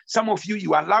you. Some of you,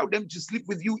 you allow them to sleep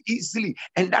with you easily.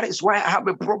 And that is why I have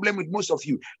a problem with most of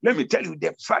you. Let me tell you,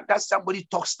 the fact that somebody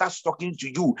starts talking to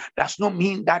you does not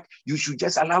mean that you should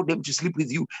just allow them to sleep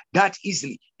with you that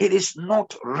easily. It is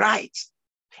not right.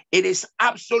 It is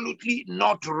absolutely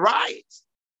not right.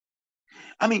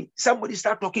 I mean, somebody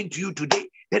start talking to you today.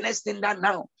 The next thing that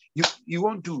now you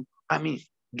want to,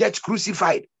 get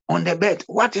crucified on the bed.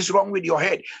 What is wrong with your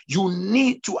head? You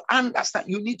need to understand.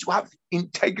 You need to have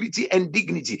integrity and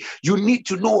dignity. You need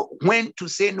to know when to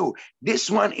say no. This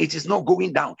one, it is not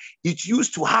going down. It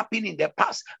used to happen in the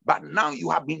past, but now you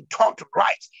have been taught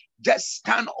right. Just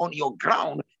stand on your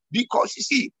ground. Because you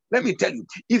see, let me tell you,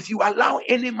 if you allow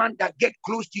any man that get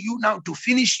close to you now to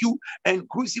finish you and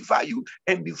crucify you,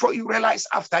 and before you realize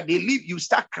after they leave, you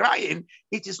start crying,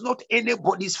 it is not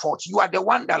anybody's fault. You are the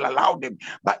one that allowed them.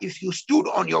 But if you stood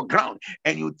on your ground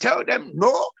and you tell them,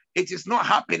 no, it is not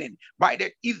happening. By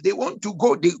that, if they want to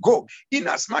go, they go. In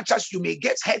as much as you may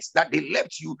get hurt that they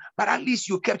left you, but at least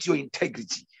you kept your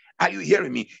integrity. Are you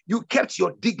hearing me? You kept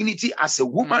your dignity as a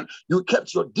woman. You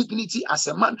kept your dignity as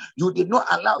a man. You did not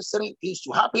allow certain things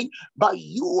to happen, but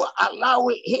you allow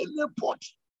anybody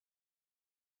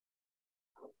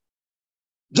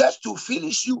just to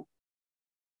finish you.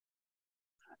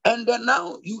 And then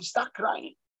now you start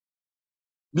crying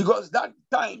because that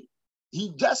time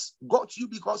he just got you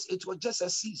because it was just a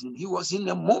season. He was in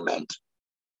a moment.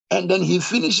 And then he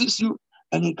finishes you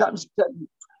and he comes to tell you,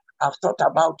 I've thought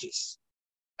about this.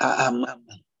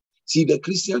 See, the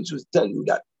Christians will tell you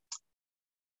that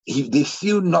if they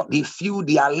feel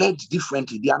they are led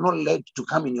differently. They are not led to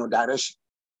come in your direction.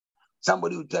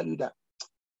 Somebody will tell you that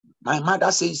my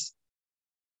mother says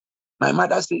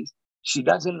she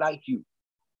doesn't like you.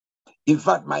 In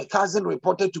fact, my cousin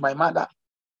reported to my mother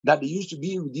that they used to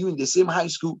be with you in the same high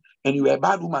school and you were a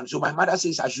bad woman. So my mother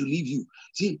says I should leave you.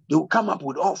 See, they will come up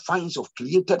with all kinds of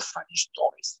created funny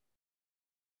stories.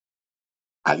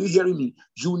 Are you hearing me?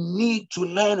 You need to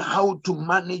learn how to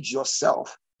manage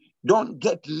yourself. Don't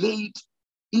get laid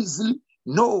easily.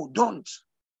 No, don't.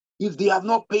 If they have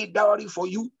not paid dowry for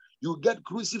you, you get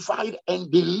crucified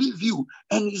and they leave you.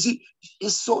 And you see,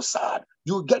 it's so sad.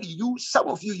 You get used. Some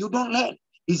of you, you don't learn.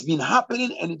 It's been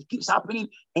happening and it keeps happening,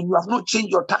 and you have not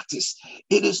changed your tactics.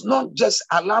 It is not just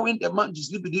allowing the man to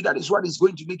sleep with you that is what is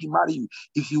going to make him marry you.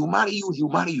 If he will marry you, he'll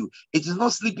marry you. It is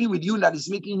not sleeping with you that is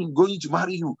making him going to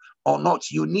marry you or not.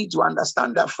 You need to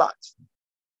understand that fact.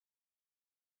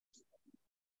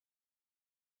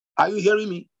 Are you hearing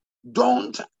me?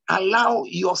 Don't allow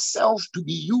yourself to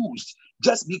be used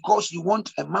just because you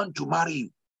want a man to marry you.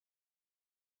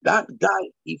 That guy,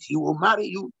 if he will marry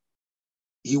you,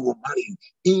 he will marry you.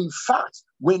 In fact,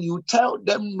 when you tell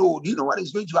them no, do you know what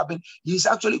is going to happen? He's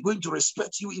actually going to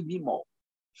respect you even more.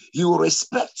 He will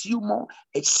respect you more.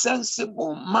 A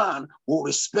sensible man will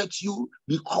respect you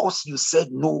because you said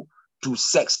no to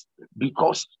sex,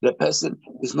 because the person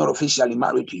is not officially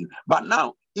married to you. But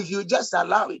now, if you just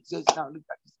allow it, just now look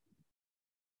at this.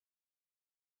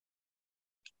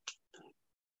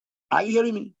 Are you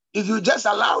hearing me? If you just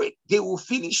allow it, they will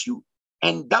finish you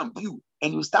and dump you,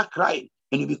 and you start crying,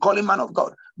 and you be calling man of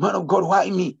God, why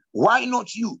me? Why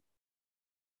not you?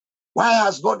 Why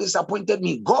has God disappointed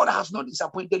me? God has not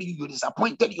disappointed you. You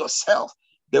disappointed yourself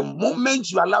the moment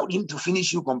you allowed him to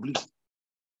finish you completely.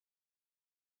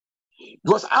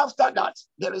 Because after that,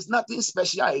 there is nothing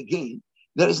special again.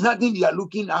 There is nothing they are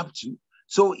looking up to.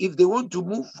 So if they want to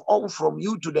move on from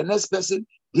you to the next person,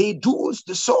 they do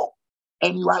so.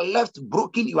 And you are left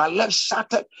broken, you are left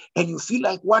shattered, and you feel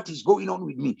like, what is going on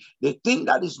with me? The thing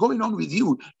that is going on with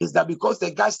you is that because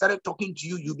the guy started talking to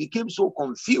you, you became so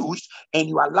confused and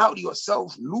you allowed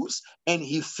yourself loose, and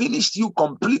he finished you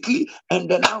completely, and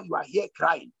then now you are here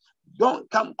crying. Don't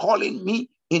come calling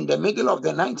me in the middle of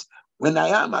the night when I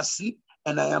am asleep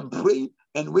and I am praying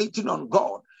and waiting on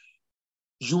God.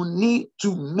 You need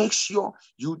to make sure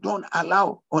you don't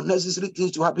allow unnecessary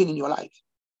things to happen in your life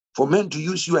for men to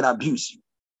use you and abuse you.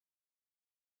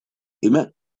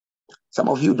 Amen. Some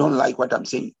of you don't like what I'm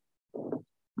saying.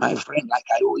 My friend, like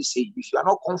I always say, if you are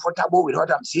not comfortable with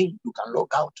what I'm saying, you can log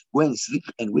out, go and sleep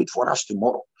and wait for us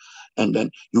tomorrow. And then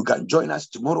you can join us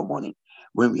tomorrow morning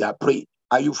when we are praying.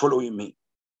 Are you following me?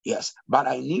 Yes. But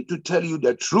I need to tell you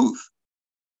the truth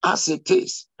as it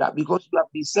is, that because you have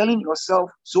been selling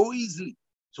yourself so easily.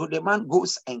 So the man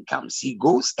goes and comes. He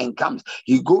goes and comes.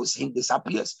 He goes and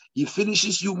disappears. He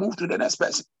finishes, you move to the next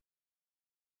person.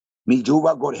 May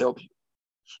Jehovah God help you.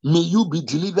 May you be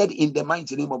delivered in the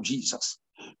mighty name of Jesus.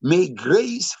 May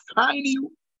grace find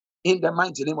you in the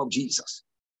mighty name of Jesus.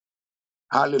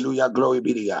 Hallelujah. Glory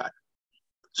be to God.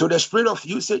 So the spirit of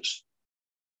usage.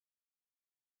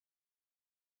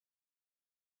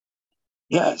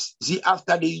 Yes. See,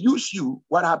 after they use you,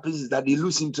 what happens is that they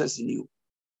lose interest in you.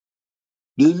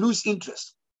 They lose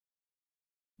interest.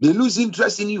 They lose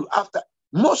interest in you after.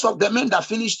 Most of the men that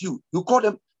finished you, you call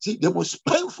them, see, the most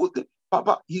painful thing,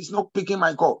 Papa, he's not picking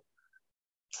my call.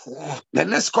 The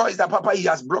next call is that, Papa, he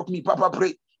has blocked me. Papa,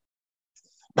 pray.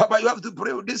 Papa, you have to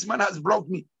pray. This man has blocked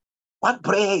me. One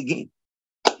prayer again.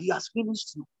 He has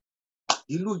finished you.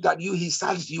 He looked at you, he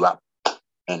sized you up,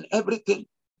 and everything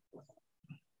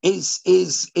is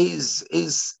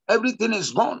everything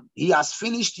is gone. He has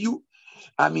finished you.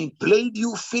 I mean, played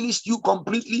you, finished you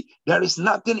completely. There is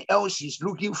nothing else he's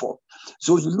looking for.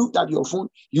 So you looked at your phone,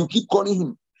 you keep calling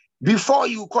him. Before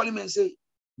you call him and say,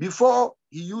 before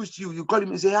he used you, you call him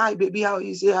and say, hi, baby, how are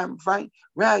you? Say, I'm fine.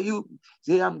 Where are you?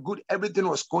 Say, I'm good. Everything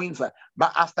was going fine.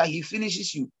 But after he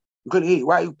finishes you, you call, hey,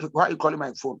 why are you calling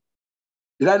my phone?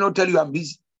 Did I not tell you I'm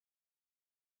busy?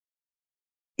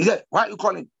 He said, why are you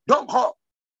calling? Don't call.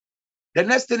 The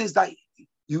next thing is that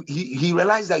he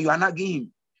realized that you are nagging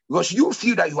him. Because you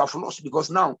feel that you have lost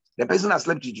because now the person has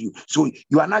slept with you. So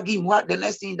you are nagging him. What the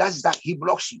next thing he does is that he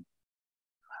blocks you.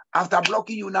 After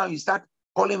blocking you, now you start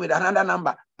calling with another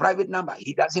number, private number.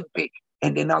 He doesn't pick.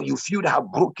 And then now you feel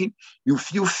heartbroken. You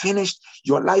feel finished.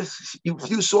 Your life, you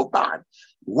feel so bad.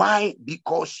 Why?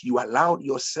 Because you allowed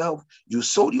yourself, you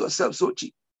sold yourself so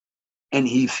cheap. And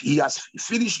he has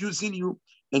finished using you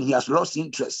and he has lost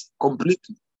interest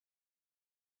completely.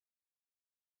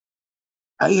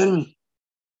 Are you hearing me?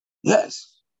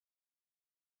 Yes.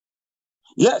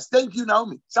 Yes, thank you,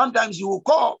 Naomi. Sometimes you will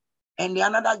call and the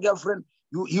another girlfriend,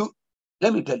 you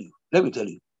let me tell you.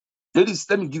 Ladies,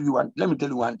 let me tell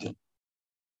you one thing.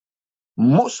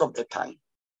 Most of the time,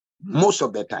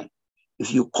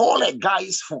 if you call a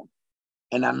guy's phone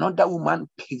and another woman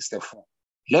picks the phone,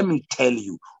 let me tell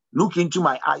you, look into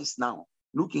my eyes now.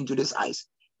 Look into this eyes.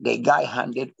 The guy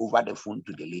handed over the phone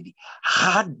to the lady.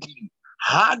 Hardly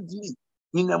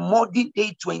in a modern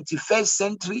day 21st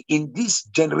century in this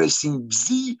Generation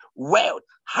Z world,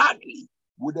 hardly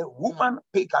would a woman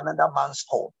pick another man's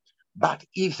call. But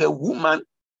if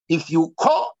you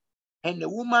call and the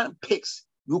woman picks,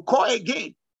 you call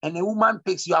again and a woman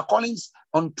picks, you are calling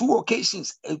on 2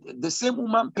 occasions, the same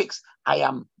woman picks, I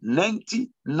am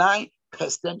 99%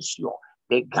 sure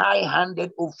the guy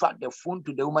handed over the phone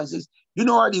to the woman and says, you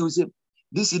know what he will say?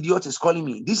 This idiot is calling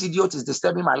me. This idiot is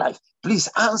disturbing my life. Please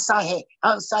answer her.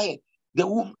 Answer her. The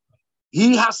woman,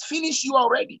 he has finished you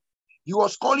already. He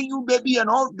was calling you baby and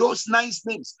all those nice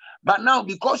names. But now,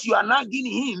 because you are nagging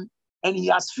him and he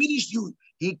has finished you,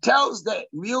 he tells the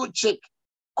real chick,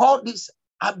 call this,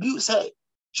 abuse her.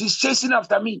 She's chasing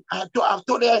after me. I've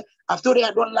told her I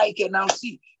don't like her. Now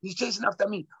see, he's chasing after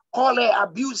me. Call her,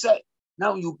 abuse her.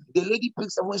 Now the lady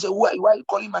picks up and says, why are you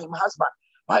calling my husband?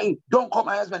 Why don't call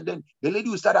my husband? Then the lady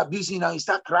will start abusing now. He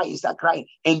start crying,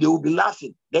 and they will be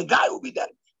laughing. The guy will be there.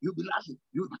 You'll be laughing.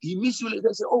 He miss you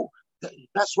later. Say, oh,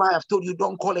 that's why I've told you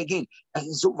don't call again. And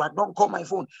it's over. Don't call my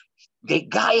phone. The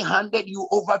guy handed you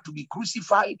over to be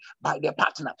crucified by the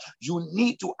partner. You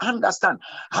need to understand.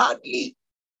 Hardly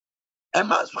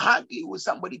will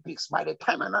somebody picks. By the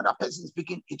time another person is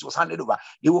speaking, it was handed over.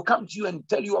 They will come to you and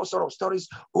tell you all sort of stories.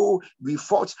 Oh, we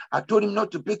fought. I told him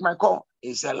not to pick my call.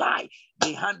 It's a lie.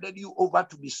 They handed you over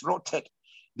to be slaughtered.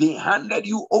 They handed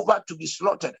you over to be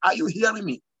slaughtered. Are you hearing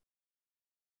me?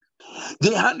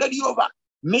 They handed you over.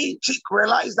 Main chick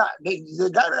realized that.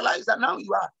 The guy realized that now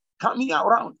you are coming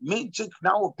around. Main chick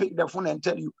now will pick the phone and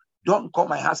tell you, don't call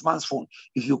my husband's phone.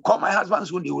 If you call my husband's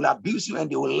phone, they will abuse you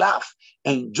and they will laugh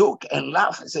and joke and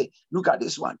laugh and say, look at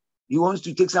this one. He wants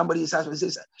to take somebody's husband.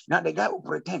 Says, now the guy will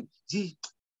pretend, see,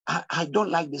 I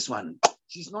don't like this one.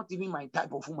 She's not even my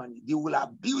type of woman. They will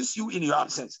abuse you in your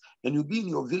absence. And you'll be in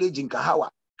your village in Kahawa,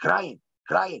 crying.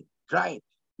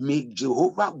 May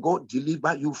Jehovah God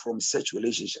deliver you from such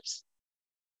relationships.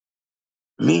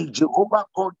 May Jehovah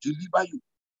God deliver you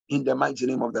in the mighty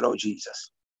name of the Lord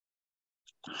Jesus.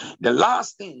 The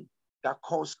last thing that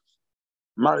causes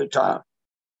marital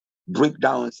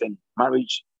breakdowns and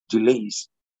marriage delays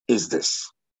is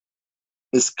this.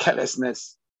 It's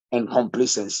carelessness and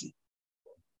complacency.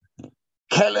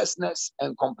 Carelessness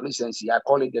and complacency. I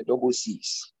call it the double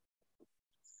C's.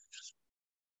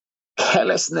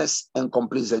 Carelessness and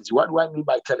complacency. What do I mean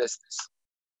by carelessness?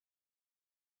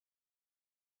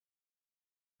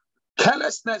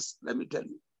 Carelessness, let me tell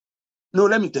you.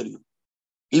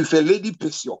 If a lady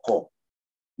picks your call,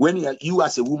 when you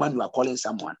as a woman, you are calling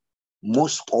someone,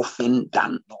 most often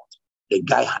than not, the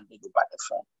guy handed over the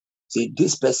phone. Say,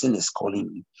 this person is calling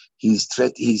me. He's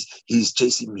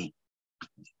chasing me.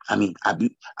 I mean,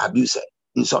 abuse her,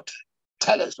 insult her.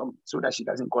 Tell her something so that she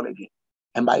doesn't call again.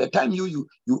 And by the time you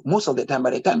most of the time,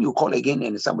 by the time you call again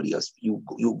and somebody else, you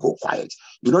go quiet.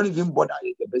 You don't even bother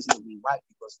the person. Why?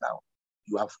 Because now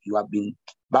you have been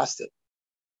busted.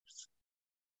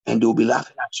 And they will be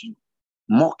laughing at you,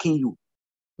 mocking you.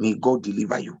 May God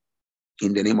deliver you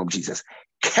in the name of Jesus.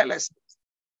 Carelessness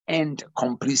and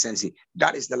complacency.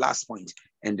 That is the last point.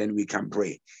 And then we can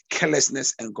pray.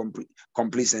 Carelessness and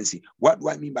complacency. What do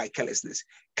I mean by carelessness?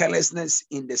 Carelessness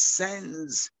in the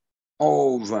sense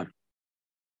of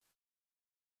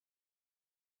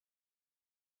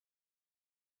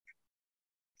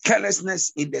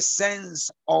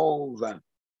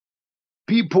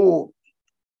people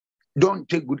don't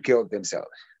take good care of themselves.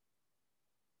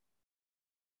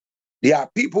 There are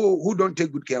people who don't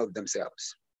take good care of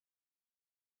themselves.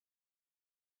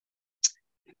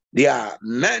 There are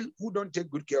men who don't take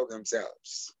good care of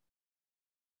themselves.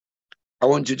 I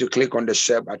want you to click on the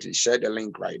share button, share the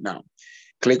link right now.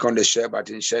 Click on the share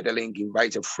button, share the link,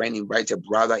 invite a friend, invite a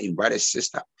brother, invite a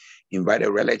sister, invite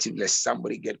a relative. Let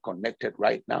somebody get connected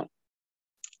right now.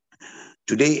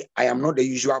 Today, I am not the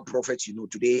usual prophet.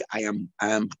 Today I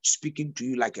am speaking to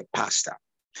you like a pastor.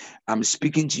 I'm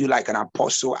speaking to you like an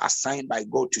apostle assigned by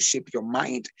God to shape your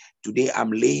mind. Today,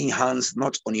 I'm laying hands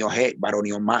not on your head, but on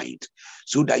your mind.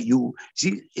 So that you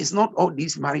see, it's not all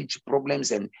these marriage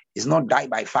problems and it's not die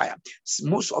by fire.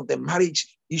 Most of the marriage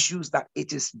issues that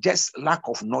it is just lack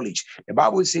of knowledge. The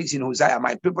Bible says in Hosea,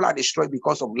 my people are destroyed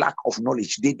because of lack of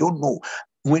knowledge. They don't know.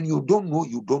 When you don't know,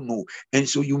 you don't know. And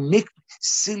so you make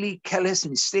silly, careless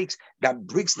mistakes that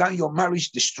breaks down your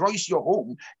marriage, destroys your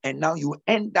home, and now you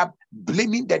end up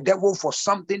blaming the devil for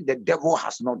something the devil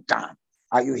has not done.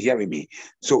 Are you hearing me?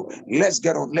 So let's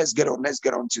get on to this. Let's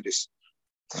get on to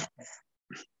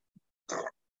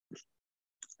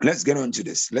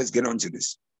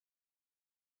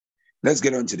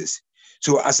this.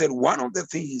 So I said one of the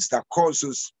things that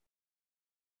causes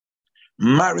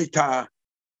marital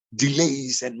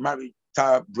delays and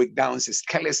marital breakdowns is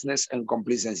carelessness and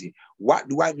complacency. What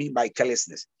do I mean by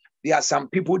carelessness? There are some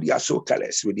people, they are so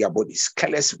careless with their bodies,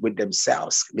 careless with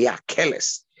themselves. They are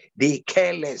careless. They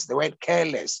careless. The word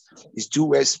careless is 2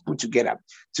 words put together,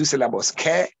 2 syllables.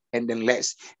 Care and then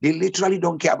less. They literally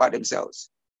don't care about themselves.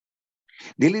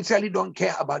 They literally don't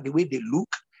care about the way they look,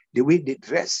 the way they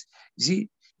dress. See,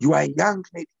 you are a young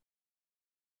lady.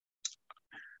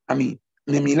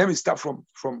 Let me start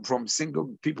from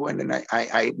single people, and then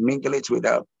I mingle it with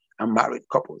married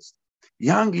couples.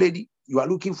 Young lady, you are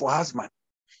looking for husband.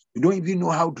 You don't even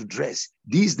know how to dress.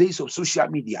 These days of social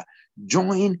media,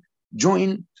 join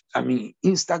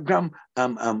Instagram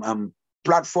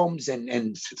platforms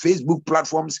and Facebook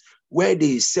platforms where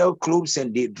they sell clothes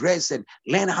and they dress and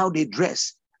learn how they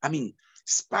dress.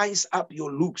 Spice up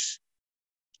your looks.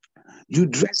 You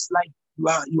dress like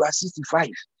you are 65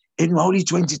 and you are only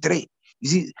 23. You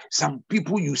see, some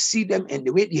people, you see them and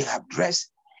the way they have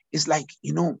dressed, it's like,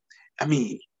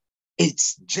 it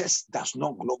just does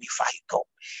not glorify God.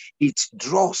 It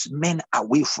draws men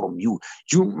away from you.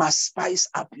 You must spice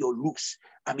up your looks.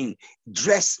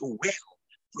 Dress well.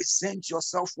 Present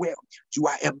yourself well. You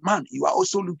are a man. You are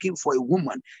also looking for a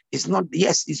woman. It's not,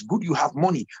 yes, it's good you have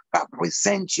money, but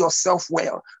present yourself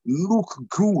well. Look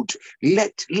good.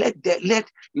 Let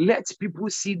people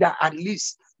see that at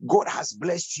least God has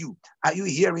blessed you. Are you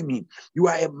hearing me? You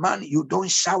are a man. You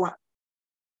don't shower.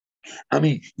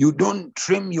 You don't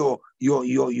trim your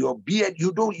beard.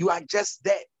 You are just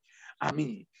there.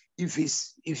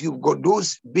 If you've got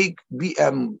those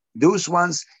those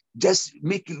ones, just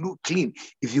make it look clean.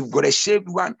 If you've got a shaved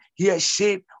one, here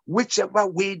shave. Whichever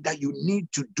way that you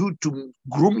need to do to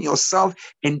groom yourself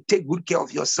and take good care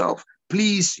of yourself,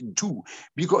 please do.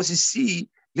 Because you see,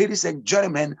 ladies and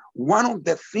gentlemen, one of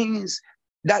the things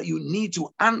that you need to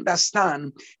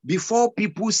understand before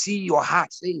people see your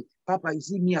heart, say, Papa, you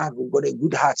see me, I've got a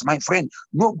good heart. My friend,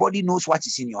 nobody knows what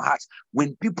is in your heart.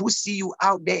 When people see you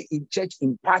out there in church,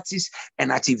 in parties,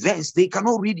 and at events, they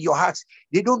cannot read your heart.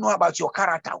 They don't know about your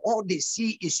character. All they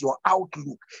see is your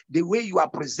outlook, the way you are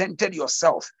presented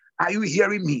yourself. Are you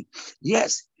hearing me?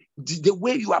 Yes. The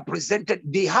way you are presented,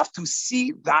 they have to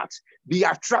see that, be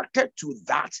attracted to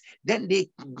that. Then they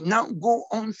now go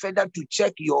on further to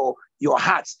check your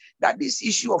heart. That this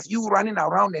issue of you running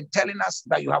around and telling us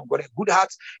that you have got a good heart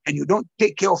and you don't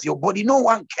take care of your body, no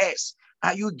one cares.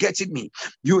 Are you getting me?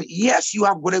 Yes, you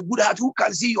have got a good heart. Who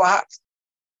can see your heart?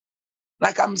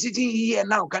 Like I'm sitting here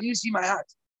now. Can you see my heart?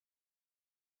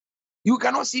 You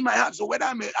cannot see my heart. So whether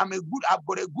I've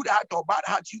got a good heart or bad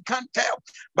heart, you can't tell.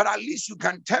 But at least you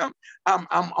can tell I'm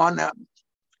on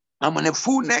a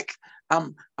full neck.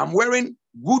 I'm wearing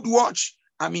good watch.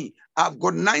 I've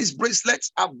got nice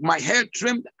bracelets. I've my hair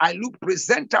trimmed. I look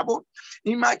presentable.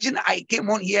 Imagine I came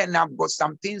on here and I've got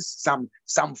some things,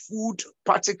 some food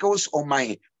particles on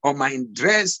my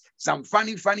dress, some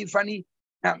funny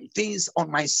things on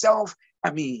myself.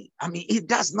 It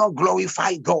does not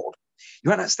glorify God.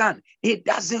 You understand? It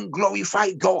doesn't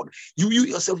glorify God. You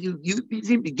yourself, you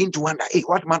even begin to wonder, hey,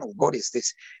 what man of God is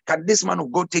this? Can this man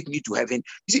of God take me to heaven?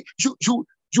 You see,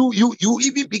 you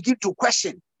even begin to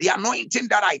question the anointing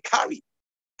that I carry.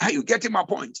 Are you getting my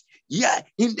point? Yeah,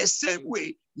 in the same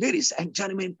way, ladies and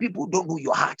gentlemen, people don't know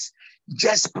your heart.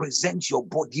 Just present your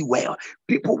body well.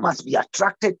 People must be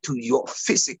attracted to your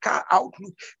physical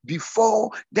outlook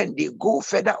before then they go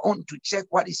further on to check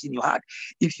what is in your heart.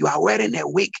 If you are wearing a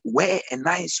wig, wear a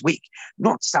nice wig,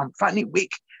 not some funny wig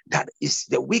that is,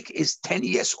 the wig is 10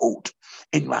 years old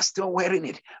and you are still wearing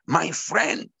it. My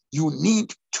friend, you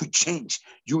need to change.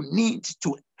 You need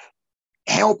to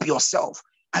help yourself.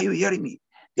 Are you hearing me?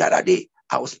 The other day,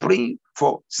 I was praying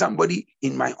for somebody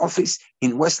in my office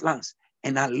in Westlands,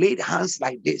 and I laid hands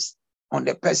like this on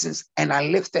the persons, and I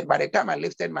lifted, by the time I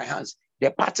lifted my hands,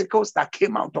 the particles that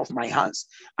came out of my hands,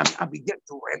 I began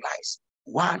to realize,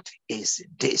 what is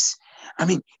this?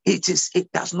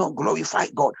 It does not glorify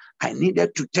God. I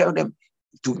needed to tell them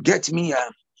to get me,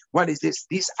 what is this?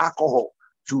 This alcohol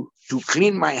to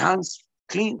clean my hands.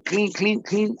 Clean.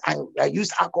 I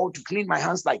used alcohol to clean my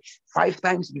hands like 5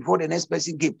 times before the next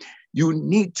person came. You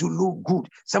need to look good.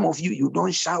 Some of you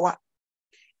don't shower.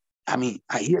 I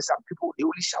hear some people, they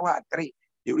only shower at 3.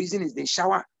 The reason is they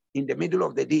shower in the middle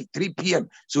of the day, 3 p.m.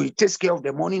 So it takes care of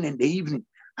the morning and the evening.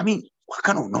 What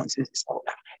kind of nonsense is all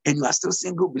that? And you are still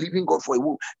single, believing God for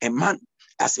a man.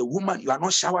 As a woman, you are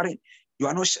not showering. You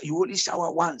only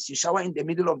shower once. You shower in the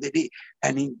middle of the day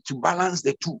and to balance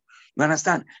the two. You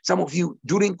understand? Some of you,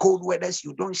 during cold weathers,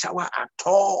 you don't shower at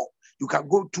all. You can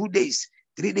go 2 days,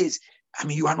 3 days.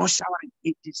 You are not showering.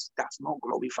 It does not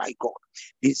glorify God.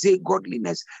 They say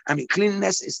godliness,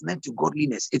 cleanliness is meant to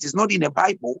godliness. It is not in the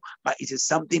Bible, but it is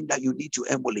something that you need to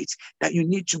emulate, that you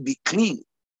need to be clean.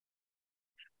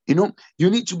 You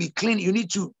need to be clean. You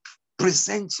need to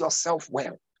present yourself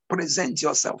well. Present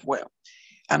yourself well.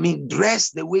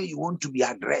 Dress the way you want to be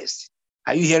addressed.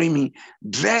 Are you hearing me?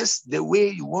 Dress the way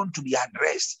you want to be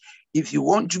addressed. If you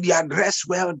want to be addressed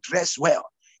well, dress well.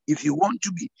 If you want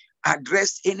to be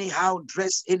addressed anyhow,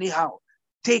 dress anyhow.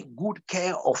 Take good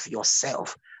care of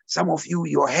yourself. Some of you,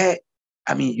 your hair,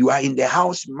 you are in the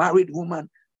house, married woman,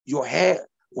 your hair,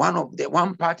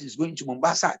 one part is going to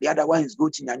Mombasa, the other one is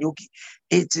going to Nanyuki.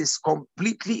 It is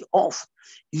completely off.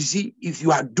 You see, if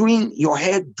you are doing your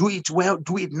hair, do it well,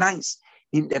 do it nice.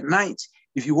 In the night,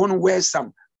 if you want to wear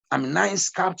some nice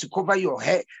scarf to cover your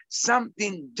hair,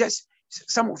 something, just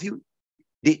some of you,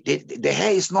 the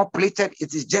hair is not plaited,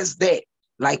 it is just there,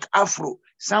 like afro.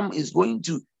 Some is going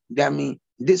to,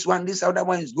 this other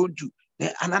one is going to,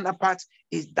 another part,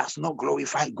 it does not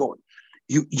glorify God.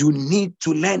 You need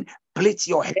to learn, plait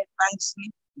your hair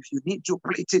nicely. If you need to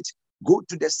plait it, go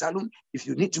to the salon. If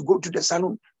you need to go to the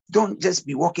salon, don't just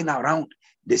be walking around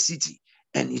the city.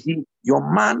 And you see,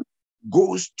 your man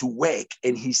goes to work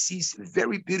and he sees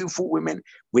very beautiful women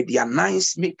with their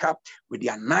nice makeup, with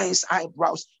their nice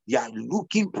eyebrows, they are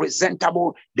looking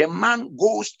presentable. The man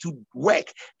goes to work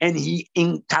and he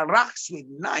interacts with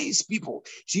nice people.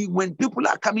 See, when people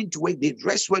are coming to work, they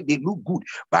dress well, they look good.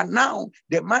 But now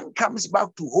the man comes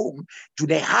back to home, to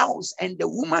the house, and the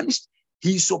woman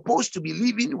he's supposed to be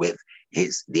living with,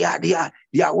 they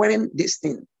are wearing this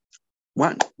thing.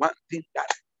 One thing that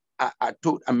I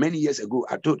told many years ago,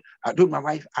 I told my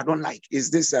wife, I don't like,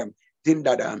 is this thing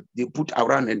that they put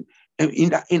around, and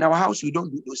in our house we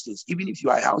don't do those things. Even if you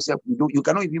are a house help, you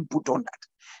cannot even put on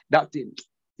that thing.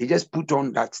 They just put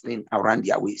on that thing around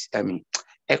their waist.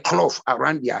 A cloth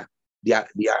around their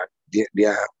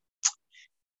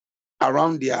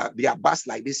around their bust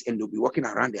like this, and they'll be walking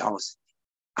around the house.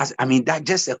 That's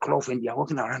just a cloth, and they are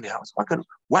walking around the house.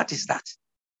 What is that?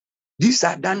 These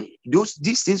are done,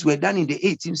 these things were done in the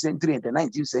 18th century and the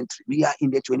 19th century. We are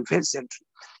in the 21st century.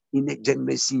 In the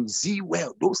generation Z,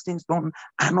 well, those things are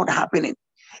not happening.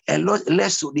 A lot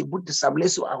less so, they put some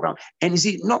less so around. And you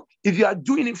see, no, if you are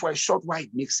doing it for a short while,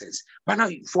 it makes sense. But now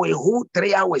for a whole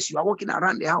 3 hours, you are walking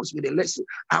around the house with a less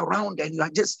around, and you are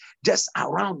just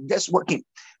around, just walking.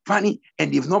 Funny,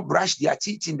 and they've not brushed their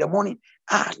teeth in the morning.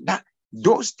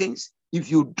 Those things,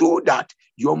 if you do that,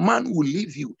 your man will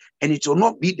leave you, and it will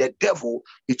not be the devil,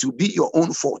 it will be your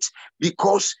own fault,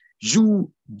 because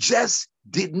you just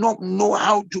did not know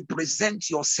how to present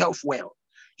yourself well.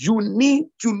 You need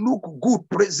to look good,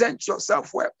 present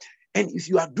yourself well. And if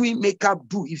you are doing makeup,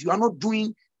 do. If you are not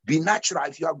doing, be natural.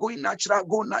 If you are going natural,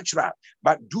 go natural,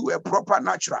 but do a proper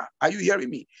natural. Are you hearing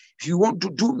me? If you want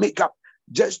to do makeup,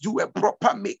 just do a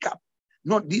proper makeup.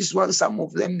 Not this one, some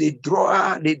of them, they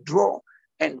draw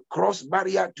and cross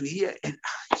barrier to here. And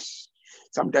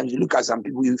sometimes you look at some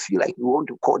people, you feel like you want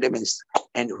to call them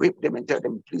and rape them and tell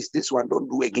them, please, this one, don't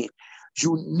do again.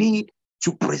 You need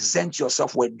to present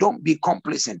yourself well. Don't be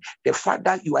complacent. The fact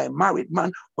that you are a married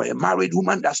man or a married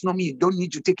woman does not mean you don't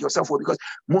need to take yourself well, because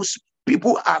most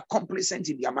people are complacent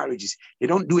in their marriages. They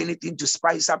don't do anything to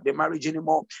spice up the marriage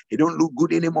anymore. They don't look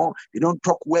good anymore. They don't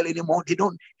talk well anymore.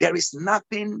 There is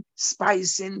nothing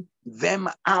spicing them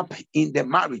up in the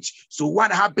marriage. So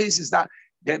what happens is that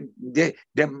the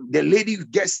lady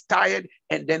gets tired,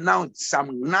 and then now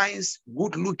some nice,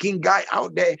 good-looking guy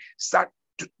out there start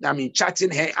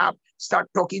chatting her up, start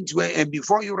talking to her, and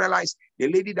before you realize, the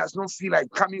lady does not feel like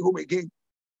coming home again,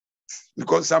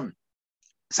 because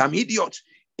some idiot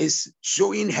is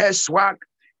showing her swag.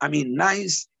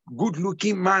 Nice,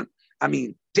 good-looking man,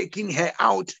 taking her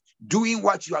out, doing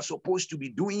what you are supposed to be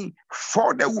doing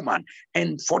for the woman.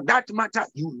 And for that matter,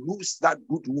 you lose that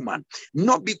good woman,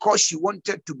 not because she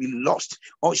wanted to be lost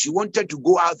or she wanted to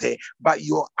go out there, but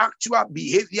your actual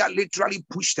behavior literally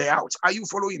pushed her out. Are you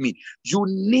following me? You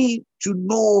need to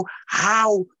know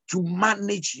how to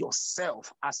manage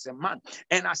yourself as a man,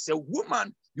 and as a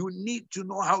woman, you need to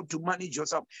know how to manage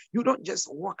yourself. You don't just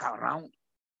walk around.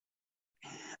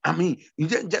 You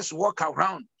don't just walk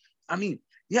around.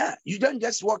 You don't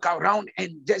just walk around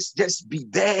and just be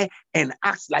there and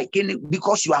act like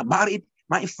because you are married.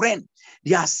 My friend,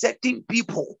 there are certain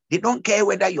people, they don't care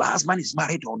whether your husband is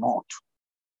married or not.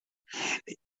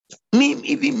 Me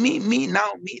now,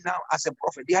 as a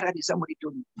prophet, the other day somebody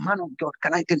told me, man of God,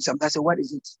 can I tell you something? I said, what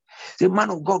is it? Say, man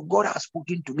of God, God has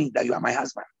spoken to me that you are my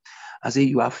husband. I say,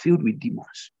 you are filled with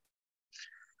demons.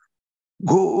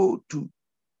 Go to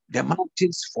the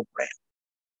mountains for prayer.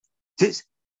 This,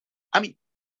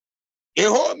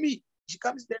 me. She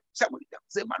comes there, somebody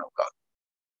say, man of God,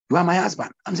 you are my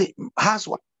husband. I'm saying,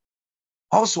 husband,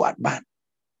 man,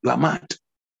 you are mad.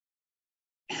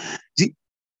 See,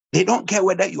 they don't care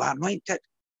whether you are anointed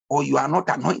or you are not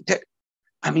anointed.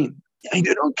 They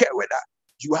don't care whether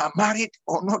you are married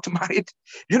or not married.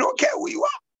 They don't care who you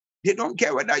are. They don't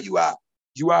care whether you are,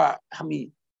 I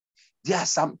mean, there are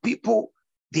some people,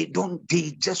 they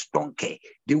just don't care.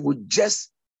 They would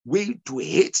just wait to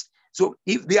hate. So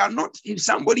if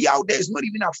somebody out there is not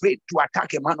even afraid to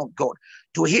attack a man of God,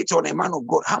 to hate on a man of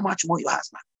God, how much more your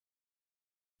husband?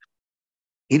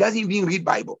 He doesn't even read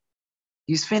Bible.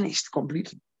 He's finished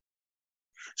completely.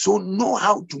 So know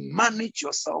how to manage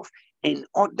yourself in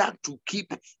order to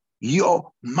keep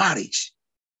your marriage.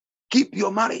 Keep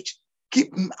your marriage.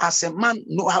 As a man,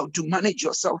 know how to manage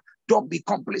yourself. Don't be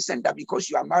complacent that because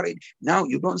you are married, now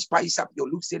you don't spice up your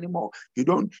looks anymore. You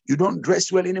don't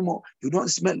dress well anymore. You don't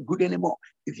smell good anymore.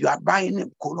 If you are buying a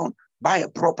cologne, buy a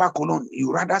proper cologne.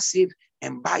 You rather save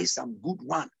and buy some good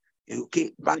one.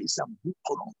 Okay, buy some good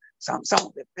cologne. Some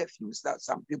of the perfumes that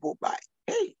some people buy.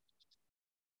 Hey,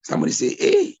 somebody say,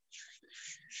 hey,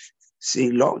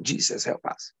 say, Lord Jesus, help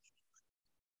us.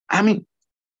 I mean,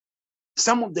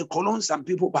 some of the colognes some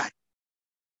people buy.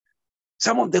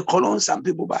 Some of the colognes some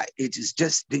people buy, it is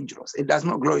just dangerous. It does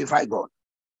not glorify God.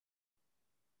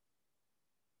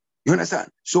 You understand?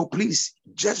 So please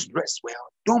just dress well.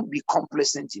 Don't be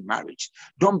complacent in marriage.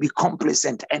 Don't be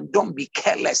complacent and don't be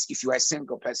careless if you are a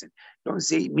single person. Don't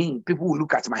say, people will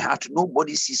look at my heart.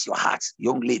 Nobody sees your heart,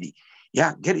 young lady.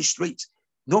 Yeah, get it straight.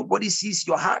 Nobody sees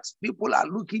your heart. People are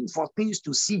looking for things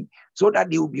to see so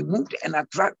that they will be moved and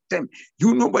attract them.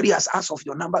 Nobody has asked of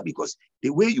your number because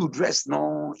the way you dress,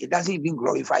 no, it doesn't even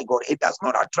glorify God. It does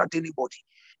not attract anybody.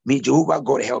 May Jehovah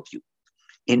God help you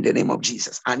in the name of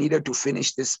Jesus. I needed to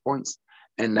finish this point,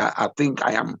 and I think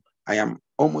I am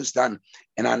almost done.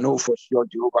 And I know for sure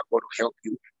Jehovah God will help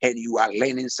you, and you are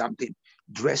learning something.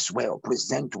 Dress well,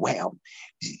 present well.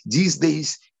 These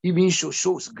days, even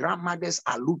shows grandmothers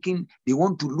are looking, they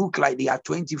want to look like they are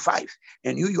 25.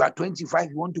 And you are 25,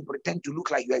 you want to pretend to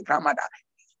look like you're a grandmother.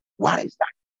 Why is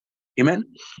that? Amen?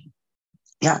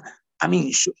 Yeah. I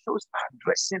mean, shows are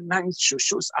dressing nice.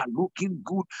 Shows are looking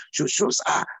good. Shows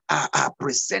are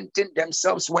presenting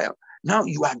themselves well. Now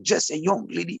you are just a young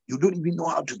lady. You don't even know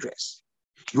how to dress.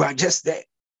 You are just there.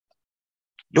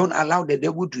 Don't allow the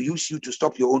devil to use you to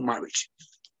stop your own marriage.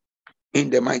 In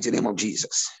the mighty name of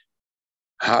Jesus.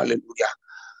 Hallelujah.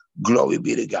 Glory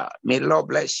be to God. May the Lord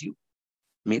bless you.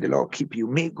 May the Lord keep you.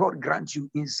 May God grant you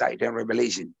insight and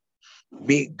revelation.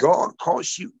 May God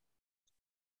cause you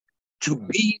to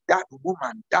be that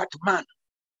woman, that man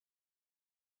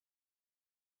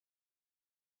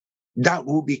that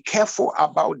will be careful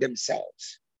about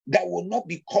themselves, that will not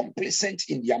be complacent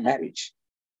in their marriage.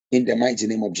 In the mighty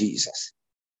name of Jesus.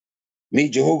 May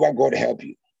Jehovah God help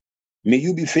you. May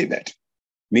you be favored.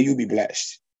 May you be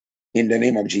blessed. In the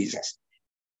name of Jesus.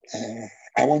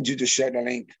 I want you to share the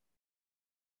link.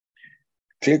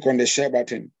 Click on the share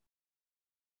button.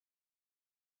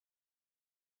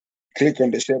 Click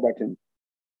on the share button.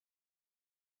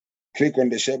 Click on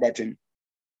the share button.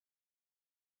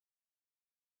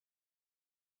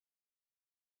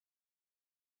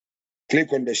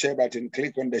 Click on the share button.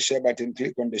 Click on the share button.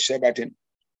 Click on the share button.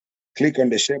 Click on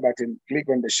the share button. Click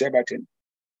on the share button.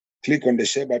 Click on the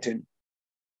share button.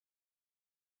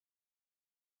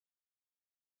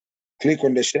 Click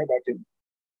on the share button.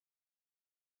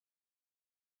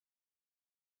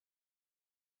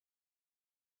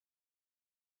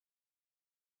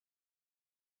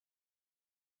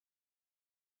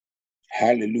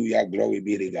 Hallelujah. Glory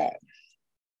be to God.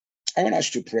 I want us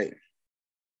to pray.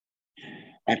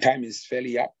 My time is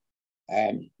fairly up.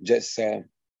 I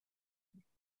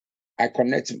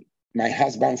connect my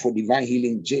husband for divine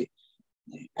healing.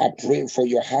 I pray for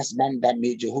your husband that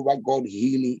may Jehovah God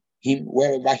heal him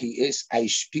wherever he is. I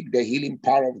speak the healing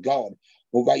power of God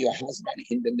over your husband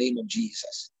in the name of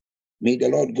Jesus. May the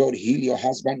Lord God heal your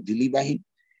husband, deliver him,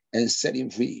 and set him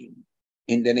free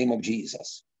in the name of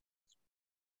Jesus.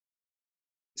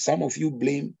 Some of you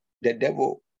blame the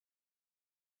devil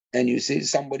and you say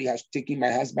somebody has taken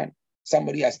my husband,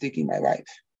 somebody has taken my wife.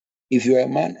 If you're a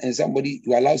man and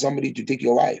you allow somebody to take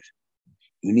your wife,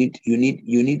 you need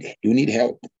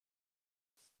help.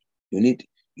 You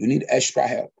need extra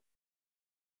help.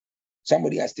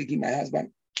 Somebody has taken my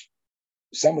husband.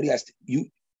 Somebody has you.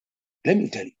 Let me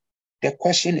tell you. The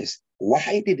question is,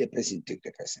 why did the person take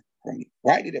the person from you?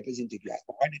 Why did the person take your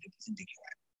husband? Why did the person take your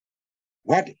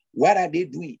wife? What are they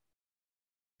doing?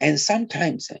 And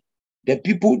sometimes the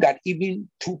people that even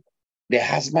took the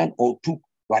husband or took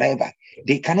whatever,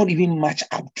 they cannot even match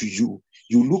up to you.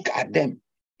 You look at them,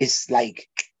 it's like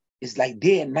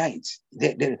day and night.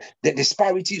 The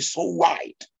disparity is so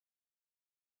wide.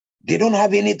 They don't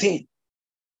have anything.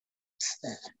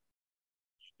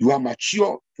 You are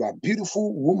mature, you are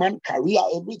beautiful woman, career,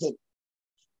 everything.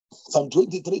 Some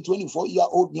 23,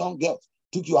 24-year-old young girl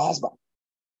took your husband.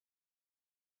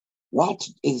 What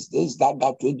is this that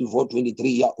 24,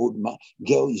 23-year-old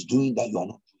girl is doing that you are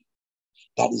not doing?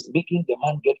 That is making the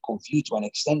man get confused to an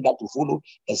extent that to follow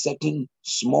a certain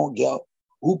small girl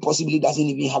who possibly doesn't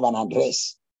even have an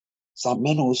address. Some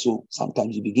men also,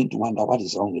 sometimes you begin to wonder what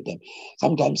is wrong with them.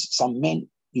 Sometimes some men,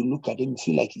 you look at them,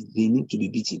 feel like they need to be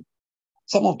beaten.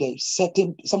 Some of the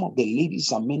ladies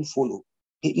some men follow,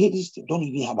 the ladies don't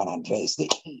even have an address. They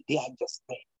are just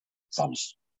there. Some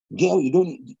girl, you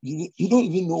don't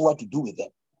even know what to do with them.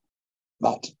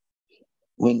 But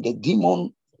when the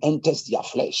demon enters their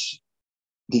flesh,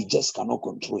 they just cannot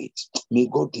control it. May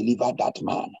God deliver that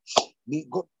man. May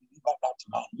God deliver that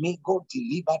man. May God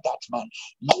deliver that man.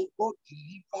 May God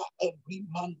deliver every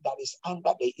man that is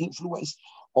under the influence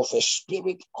of a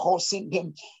spirit causing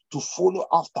them to follow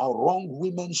after wrong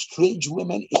women, strange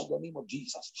women, in the name of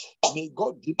Jesus. May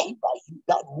God deliver you,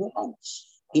 that woman,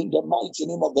 in the mighty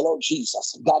name of the Lord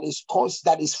Jesus,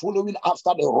 that is following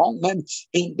after the wrong men,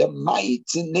 in the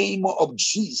mighty name of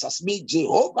Jesus. May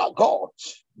Jehovah God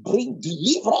bring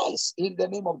deliverance in the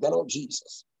name of the Lord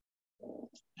Jesus.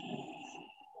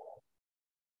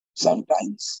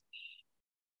 Sometimes,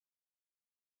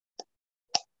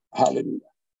 hallelujah.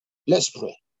 Let's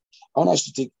pray. I want us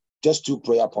to take just 2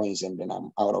 prayer points and then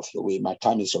I'm out of your way. My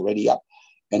time is already up.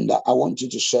 And I want you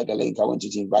to share the link. I want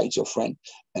you to invite your friend.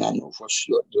 And I know for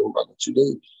sure,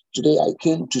 today I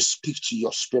came to speak to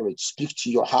your spirit, speak to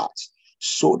your heart,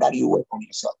 so that you work on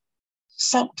yourself.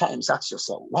 Sometimes ask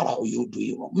yourself, what are you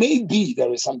doing wrong? Maybe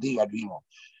there is something you are doing wrong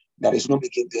that is not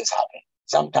making things happen.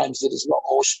 Sometimes it is not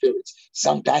all spirits.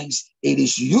 Sometimes it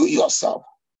is you yourself.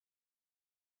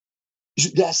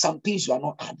 There are some things you are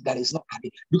not adding, that is not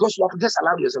adding, because you have just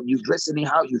allowed yourself. You dress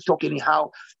anyhow, you talk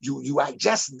anyhow, you are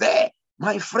just there.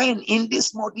 My friend, in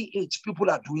this modern age, people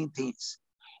are doing things.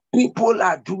 People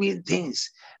are doing things.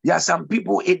 There are some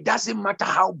people, it doesn't matter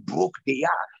how broke they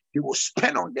are, they will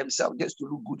spend on themselves just to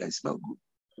look good and smell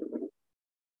good.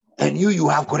 And you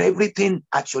have got everything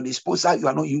at your disposal, you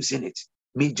are not using it.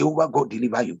 May Jehovah God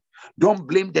deliver you. Don't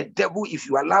blame the devil if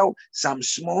you allow some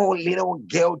small little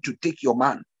girl to take your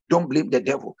man. Don't blame the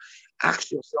devil.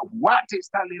 Ask yourself, what is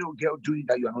that little girl doing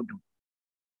that you are not doing?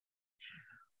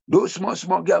 Those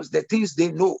small girls, the things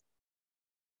they know,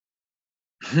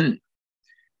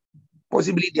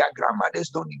 possibly their grandmothers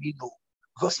don't even know.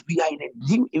 Because we are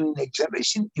in a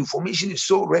generation, information is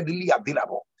so readily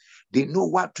available. They know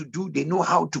what to do. They know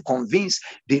how to convince.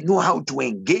 They know how to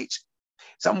engage.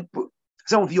 Some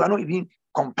of you are not even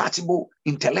compatible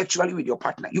intellectually with your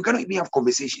partner. You cannot even have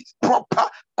conversations, proper,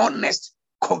 honest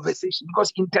conversation,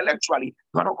 because intellectually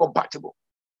you are not compatible.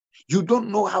 You don't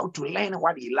know how to learn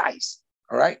what he likes.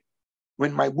 All right.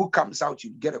 When my book comes out,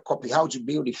 you get a copy, How to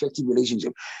Build Effective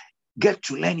Relationship. Get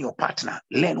to learn your partner,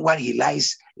 learn what he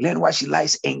likes, learn what she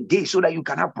likes, engage so that you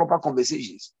can have proper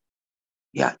conversations.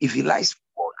 Yeah, if he likes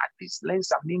football, at least learn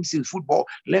some names in football,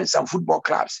 learn some football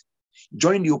clubs,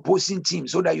 join the opposing team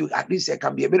so that you at least there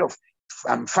can be a bit of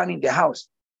fun in the house.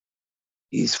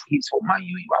 He's for Man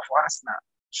U, you are for Arsenal.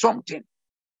 Something,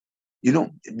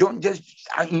 don't just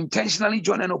intentionally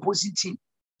join an opposing team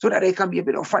so that there can be a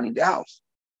bit of fun in the house.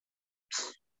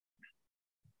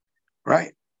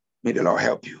 Right? May the Lord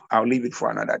help you. I'll leave it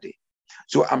for another day.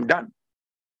 So I'm done.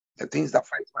 The things that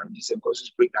fight families and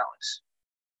causes breakdowns.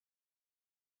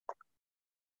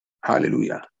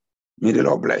 Hallelujah. May the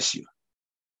Lord bless you.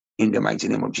 In the mighty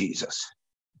name of Jesus.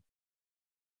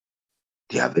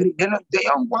 The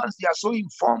young ones, they are so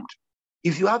informed.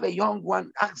 If you have a young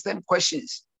one, ask them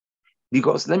questions.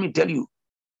 Because let me tell you,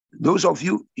 those of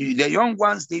you, the young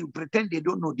ones, they pretend they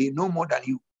don't know. They know more than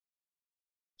you.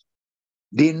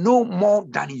 They know more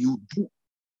than you do.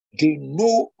 They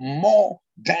know more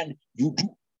than you do.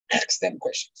 Ask them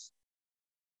questions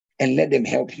and let them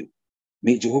help you.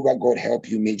 May Jehovah God help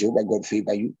you. May Jehovah God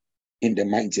favor you in the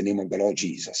mighty name of the Lord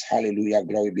Jesus. Hallelujah.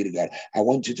 Glory be to God. I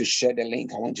want you to share the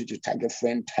link. I want you to tag a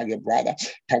friend, tag a brother,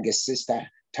 tag a sister,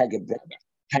 tag a brother.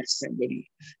 Tag somebody.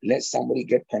 Let somebody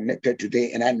get connected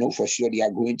today. And I know for sure they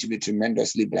are going to be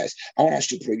tremendously blessed. I want us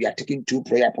to pray. We are taking 2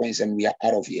 prayer points and we are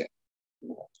out of here.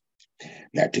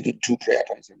 We are taking 2 prayer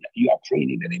points. And you are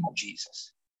praying in the name of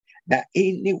Jesus. That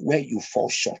anywhere you fall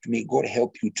short, may God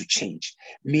help you to change.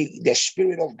 May the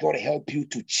Spirit of God help you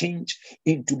to change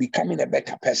into becoming a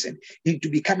better person, into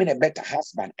becoming a better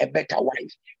husband, a better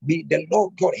wife. May the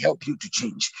Lord God help you to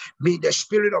change. May the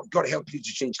Spirit of God help you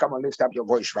to change. Come on, lift up your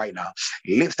voice right now.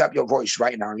 Lift up your voice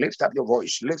right now. Lift up your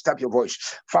voice. Lift up your voice.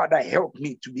 Father, help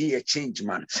me to be a change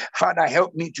man. Father,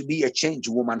 help me to be a change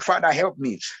woman. Father, help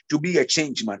me to be a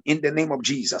change man in the name of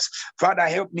Jesus. Father,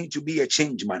 help me to be a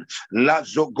change man.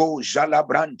 Lazogo Lebo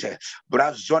Jalabrante,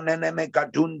 Brazonene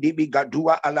Megadundi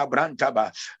Bigadua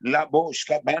Alabrantaba,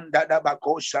 Laboska Banda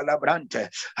Dabakosha Labrante,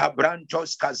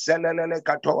 Habrantos Kazelele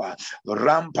Katoa,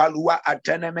 Rampalua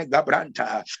Ateneme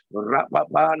Gabranta,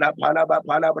 Rapapala Palaba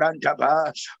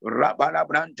Palabrantaba,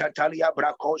 Rabalabranta Talia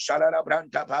Bracosha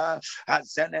Labrantaba,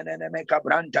 Azenene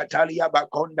Mekabranta Talia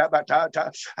Bakonda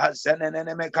Batata,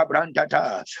 Azenene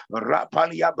Mekabranta,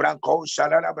 Rapalia Bracosha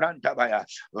Labrantabaya,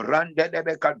 Rande de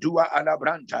Becadua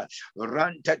Alabranta,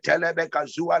 Rante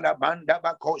Telebecazua la Banda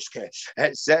Bakoske,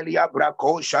 Ezelia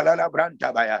Braco Shalala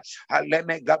Branta Baya,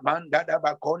 Aleme Gabanda da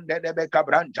Baconde de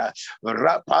Becabranta,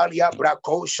 Rapalia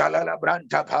Braco Shalala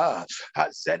Branta Pa,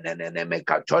 Azenene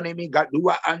Mecatonimi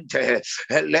Gadua Ante,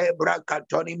 Elebra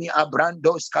Catonimi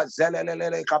Abrandos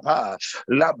Cazelele Capa,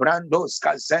 Labrandos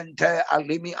Cazente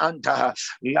Alimi Anta,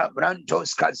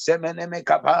 Labrantos Cazemene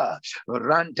Mecapa,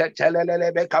 Rante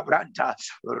Telele Becabranta,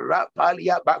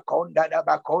 Rapalia Baconda da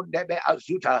Baconde be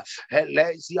Azuta,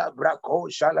 Elesia Braco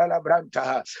Shalala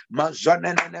Branta,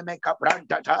 Mazonene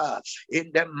Mecabranta,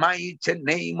 in the mighty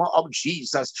name of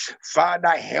Jesus. Father,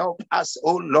 help us,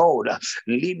 O Lord.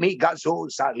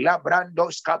 Limigazosa,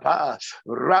 Labrandos Capa,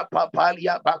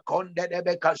 Rapapalia Baconde de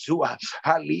Becazua,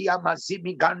 Halia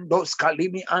Mazimigandos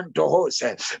Kalimi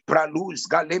Antohose, Praluz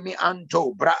Galimi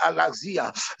Anto,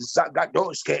 Braalazia,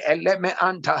 Zagadoske, Eleme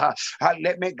Anta,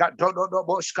 Haleme Gadodo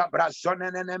Boska,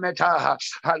 Brazonene Metaha,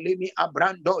 Halimi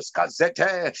Abrandos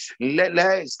Kazete,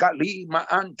 Leles Kalima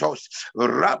Antos,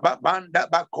 Rababanda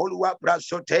Bakolua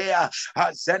Brasotea,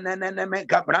 Azenene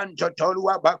Megabranto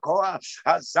Tolua Bacoa,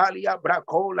 Azalia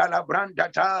Bracola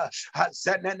Labrandata,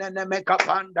 Azenene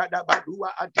Megabanda da Badua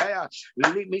Atea,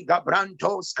 Limi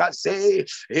Gabrantos Kase,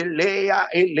 Elea,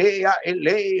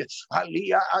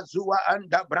 Alia Azua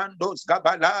anda Brandos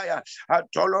Gabalaya,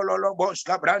 Atololo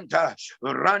Boska Branta,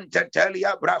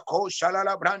 Rantetelia Braco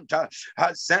Shalala Branta,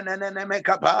 Azenene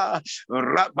Megaba,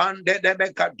 Rabande de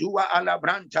Becadua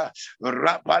Alabranta,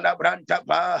 Rapala Branta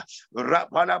Ba,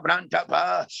 Rapala Branta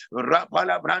Ba,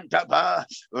 Rapala Branta Ba,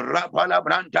 Rapala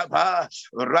Branta Ba,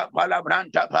 Rapala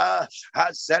Branta Ba,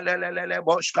 Azelele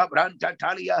Boska Branta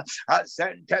Talia,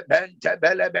 Azente Bente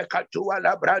Bele Becatua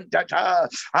La Branta Ta,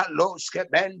 Aloske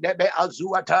Bende Be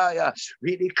Azuataya.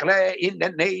 We declare in the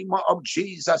name of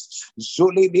Jesus,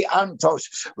 Zulibi Antos,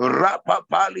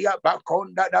 Rapapalia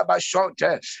Bakonda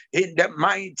Dabashote, in the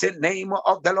mighty name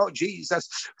of the Lord Jesus.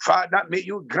 Father, may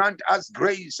you grant us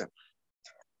grace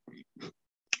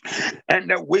and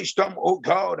the wisdom, O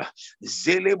God.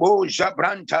 Zilibo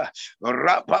Jabranta,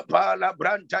 Rapapala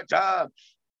Brantata,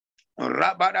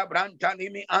 Rabada Branta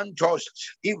Limi Antos,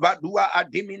 Ivadua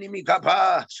Adiminimi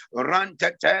Gaba,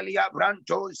 Rantetelia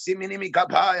Branto Siminimi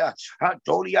Gabaya,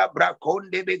 Atolia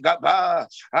Braconde Begaba,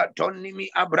 Atonimi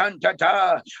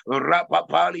Abrantata,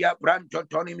 Rapapalia Branto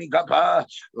Tonimi Gaba,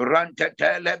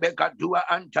 Rantetele Becadua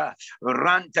Anta,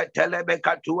 Rantetele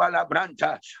Becatua La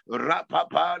Branta,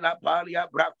 Rapapala Palia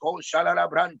Braco Shalala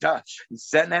Branta,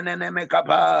 Zenene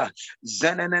Mekaba,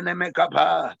 Zenene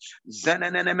Mekaba,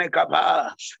 Zenene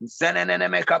Mekaba, Zenene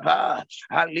Mekaba,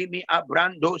 Halimi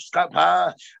Abrandos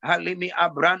Kapa, Halimi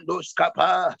Abrandos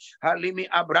Kapa, Halimi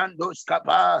Abrandos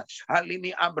Kapa,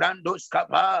 Halimi Abrandos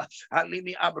Kapa,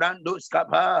 Halimi Abrandos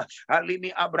Kapa,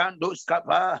 Halimi Abrandos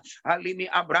Kapa, Halimi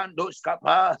Abrandos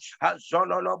Kapa,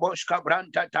 Hazololo Boshka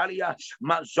Branta Talia,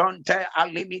 Mazonte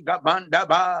Alimi Gabanda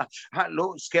Ba,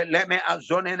 Haloske Leme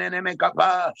Azonene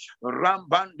Mekapa,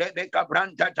 Rambande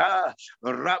Bekabranta Ta,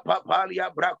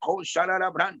 Rapapalia Braco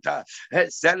Shalala Branta,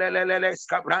 Zelelele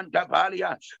Scabranta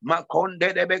Palia,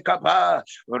 Maconde de Becapa,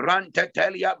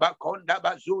 Rantetelia Baconda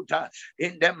Bazuta,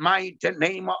 in the mighty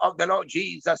name of the Lord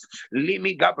Jesus,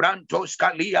 Limi Gabrantos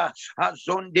Kalia,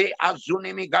 Azonde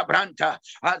Azunimi Gabranta,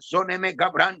 Azoneme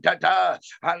Gabranta Ta,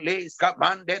 Ales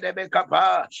Capande de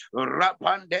Becapa,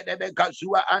 Rapande de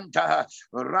Becazua Anta,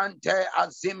 Rante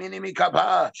Aziminimi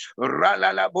Capa,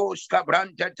 Ralala Bosca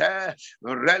Brantete,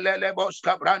 Relele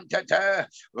Bosca Brantete,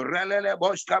 Relele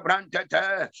Bosca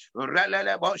Brantete,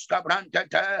 Relele Bosca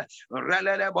Brantete,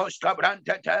 Relele Bosca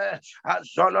Brantete,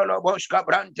 Azololo Bosca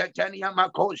Brantetenia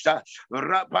Macosa,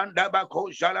 Rapanda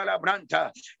Bacosa La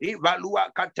Branta, Ivalua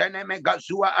Catene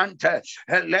Megazua Ante,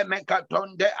 Eleme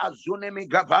Catonde Azune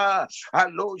Migava,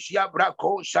 Alosia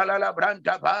Bracosa La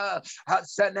Branta Ba,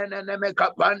 Hasenene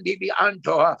Mecapandi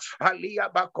Bianto, Alia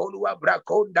Bacolua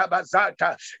Braconda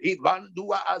Bazata,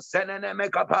 Ivandua Asenene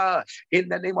Mecapa, in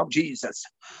the name of Jesus.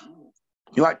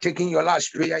 You are taking your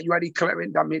last prayer. You are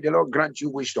declaring that may the Lord grant you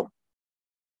wisdom.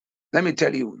 Let me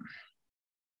tell you,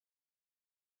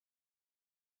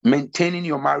 maintaining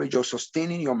your marriage or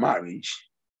sustaining your marriage,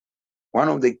 one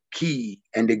of the key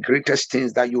and the greatest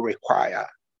things that you require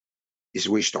is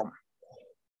wisdom.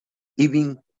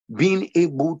 even being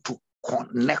able to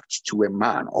connect to a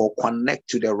man or connect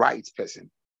to the right person,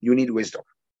 you need wisdom.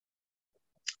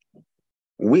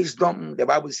 Wisdom, the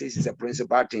Bible says, is a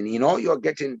principal thing. In all you're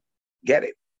getting, get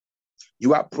it.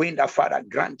 You are praying that, Father,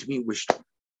 grant me wisdom.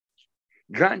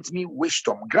 Grant me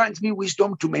wisdom. Grant me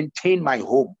wisdom to maintain my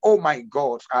home. Oh my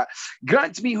God.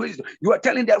 Grant me wisdom. You are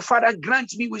telling that, Father,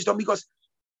 grant me wisdom, because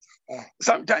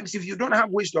sometimes if you don't have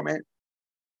wisdom,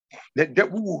 the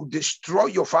devil will destroy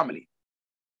your family.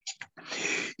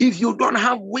 If you don't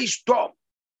have wisdom,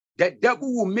 the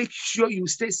devil will make sure you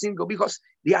stay single, because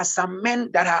there are some men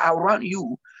that are around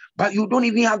you, but you don't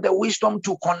even have the wisdom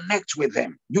to connect with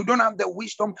them. You don't have the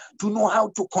wisdom to know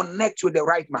how to connect with the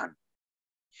right man.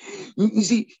 You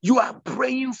see, you are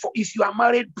praying for, if you are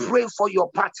married, pray for your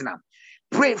partner.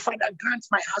 Pray, Father, grant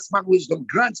my husband wisdom,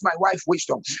 grant my wife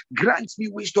wisdom, grant me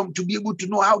wisdom to be able to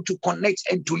know how to connect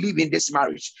and to live in this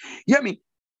marriage. Hear me?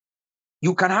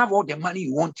 You can have all the money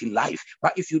you want in life,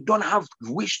 but if you don't have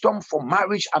wisdom for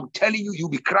marriage, I'm telling you, you'll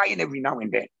be crying every now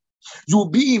and then. You'll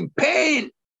be in pain,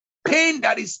 pain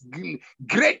that is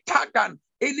greater than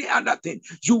any other thing.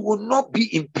 You will not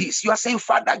be in peace. You are saying,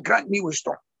 Father, grant me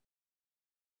wisdom.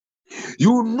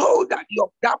 You know that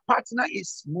that partner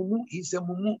is mumu, is a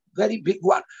mumu, very big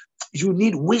one. You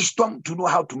need wisdom to know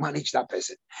how to manage that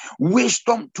person.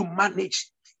 Wisdom to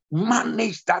manage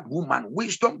that woman,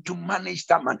 wisdom to manage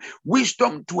that man,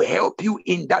 wisdom to help you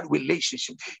in that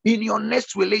relationship. In your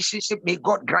next relationship, may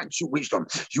God grant you wisdom.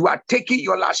 You are taking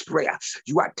your last prayer.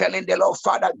 You are telling the Lord,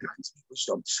 Father, grant me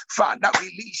wisdom. Father,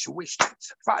 release wisdom.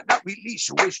 Father, release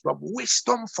wisdom.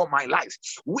 Wisdom for my life.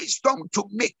 Wisdom to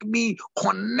make me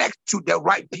connect to the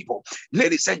right people.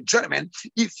 Ladies and gentlemen,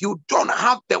 if you don't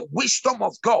have the wisdom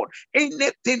of God,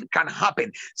 anything can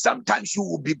happen. Sometimes you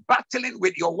will be battling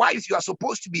with your wife. You are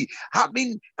supposed to be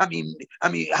having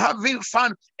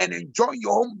fun and enjoying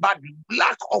your home, but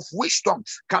lack of wisdom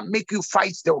can make you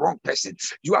fight the wrong person.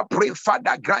 You are praying,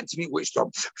 Father, grant me wisdom.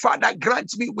 Father,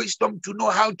 grant me wisdom to know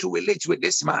how to relate with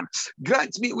this man.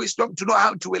 Grant me wisdom to know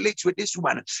how to relate with this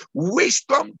woman.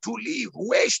 Wisdom to live.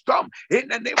 Wisdom in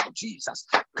the name of Jesus.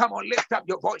 Come on, lift up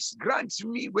your voice. Grant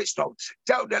me wisdom.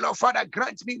 Tell the Lord, Father,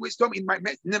 grant me wisdom in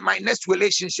my next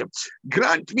relationship.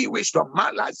 Grant me wisdom.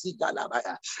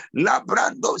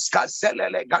 Labrandos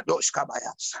kaselele gados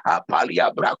kabaya.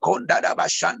 Apalia brakonda da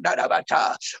bashanda da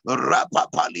bata.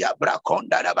 Rapapalia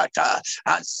brakonda da bata.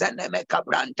 Aseneme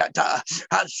kabrantata.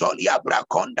 Azolia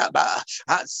brakonda ba.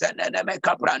 Aseneme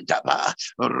kabranta ba.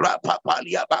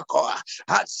 Rapapalia bakoa.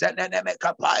 Aseneme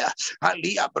kapaya.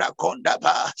 Alia brakonda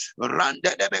ba.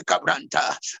 Randa de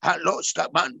kabranta. Aloska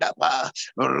banda ba.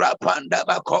 Rapanda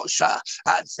bakosa.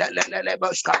 Aselele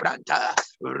boskabranta.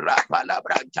 Rapala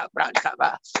branta branta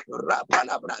ba.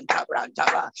 Rapala branta branta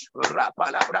ba.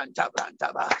 Rapala branta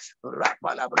branta ba.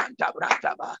 Rapala branta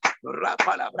branta ba.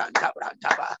 Rapala branta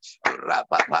branta ba.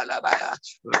 Rapapala baya.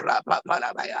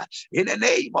 Rapapala baya. In the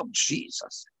name of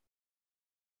Jesus.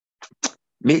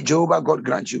 May Jehovah God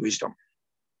grant you wisdom.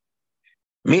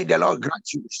 May the Lord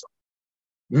grant you wisdom.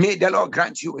 May the Lord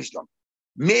grant you wisdom.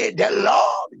 May the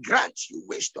Lord grant you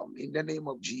wisdom in the name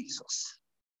of Jesus.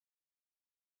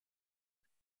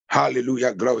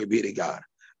 Hallelujah. Glory be to God.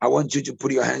 I want you to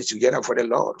put your hands together for the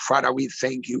Lord. Father, we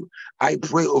thank you. I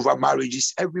pray over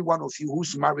marriages. Every one of you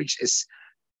whose marriage is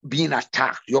being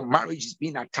attacked, your marriage is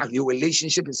being attacked, your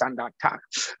relationship is under attack.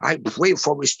 I pray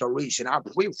for restoration. I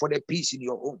pray for the peace in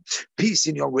your home, peace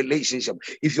in your relationship.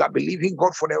 If you are believing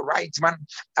God for the right man,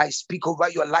 I speak over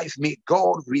your life. May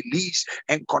God release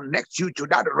and connect you to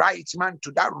that right man,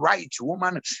 to that right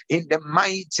woman, in the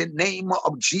mighty name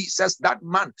of Jesus. That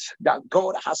man that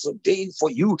God has ordained for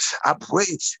you, I pray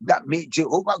that may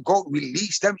Jehovah God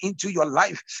release them into your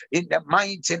life in the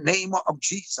mighty name of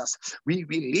Jesus. We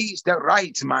release the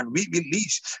right man. We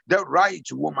release the right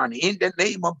woman in the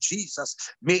name of Jesus.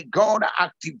 May God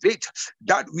activate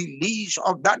that release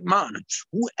of that man.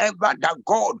 Whoever that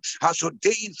God has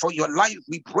ordained for your life,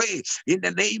 we pray in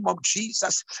the name of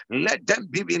Jesus. Let them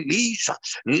be released.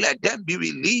 Let them be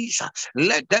released.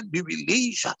 Let them be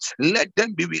released. Let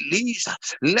them be released.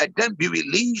 Let them be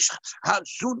released.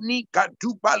 Hazuni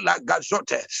kaduba la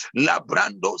gazote.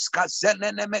 Labrandos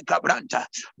kazenene mekabranta.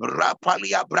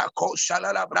 Rapalia brako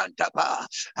shalala branta pa.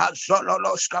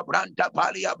 Azololos Cabranta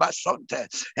Palia Basonte,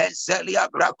 Ezelia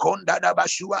Braconda da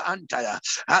Bashua Antaya,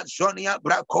 Azonia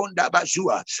Braconda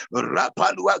Bashua,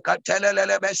 Rapalua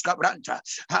Catelele Bescabranta,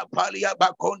 Apalia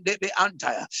Baconde Be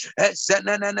Antaya,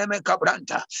 Ezenene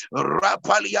Cabranta,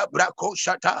 Rapalia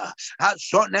Bracoshata,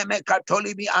 Azoneme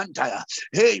Catolibi Antaya,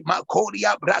 Hey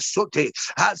Macoria Brasote,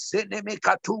 Azeneme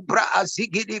Catubra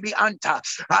Azigidibi Anta,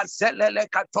 Azelele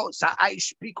Catosa. I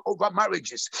speak over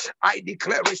marriages. I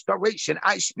declare restoration.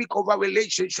 I speak over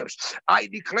relationships. I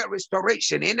declare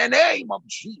restoration in the name of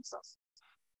Jesus.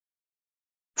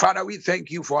 Father, we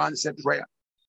thank you for answered prayer.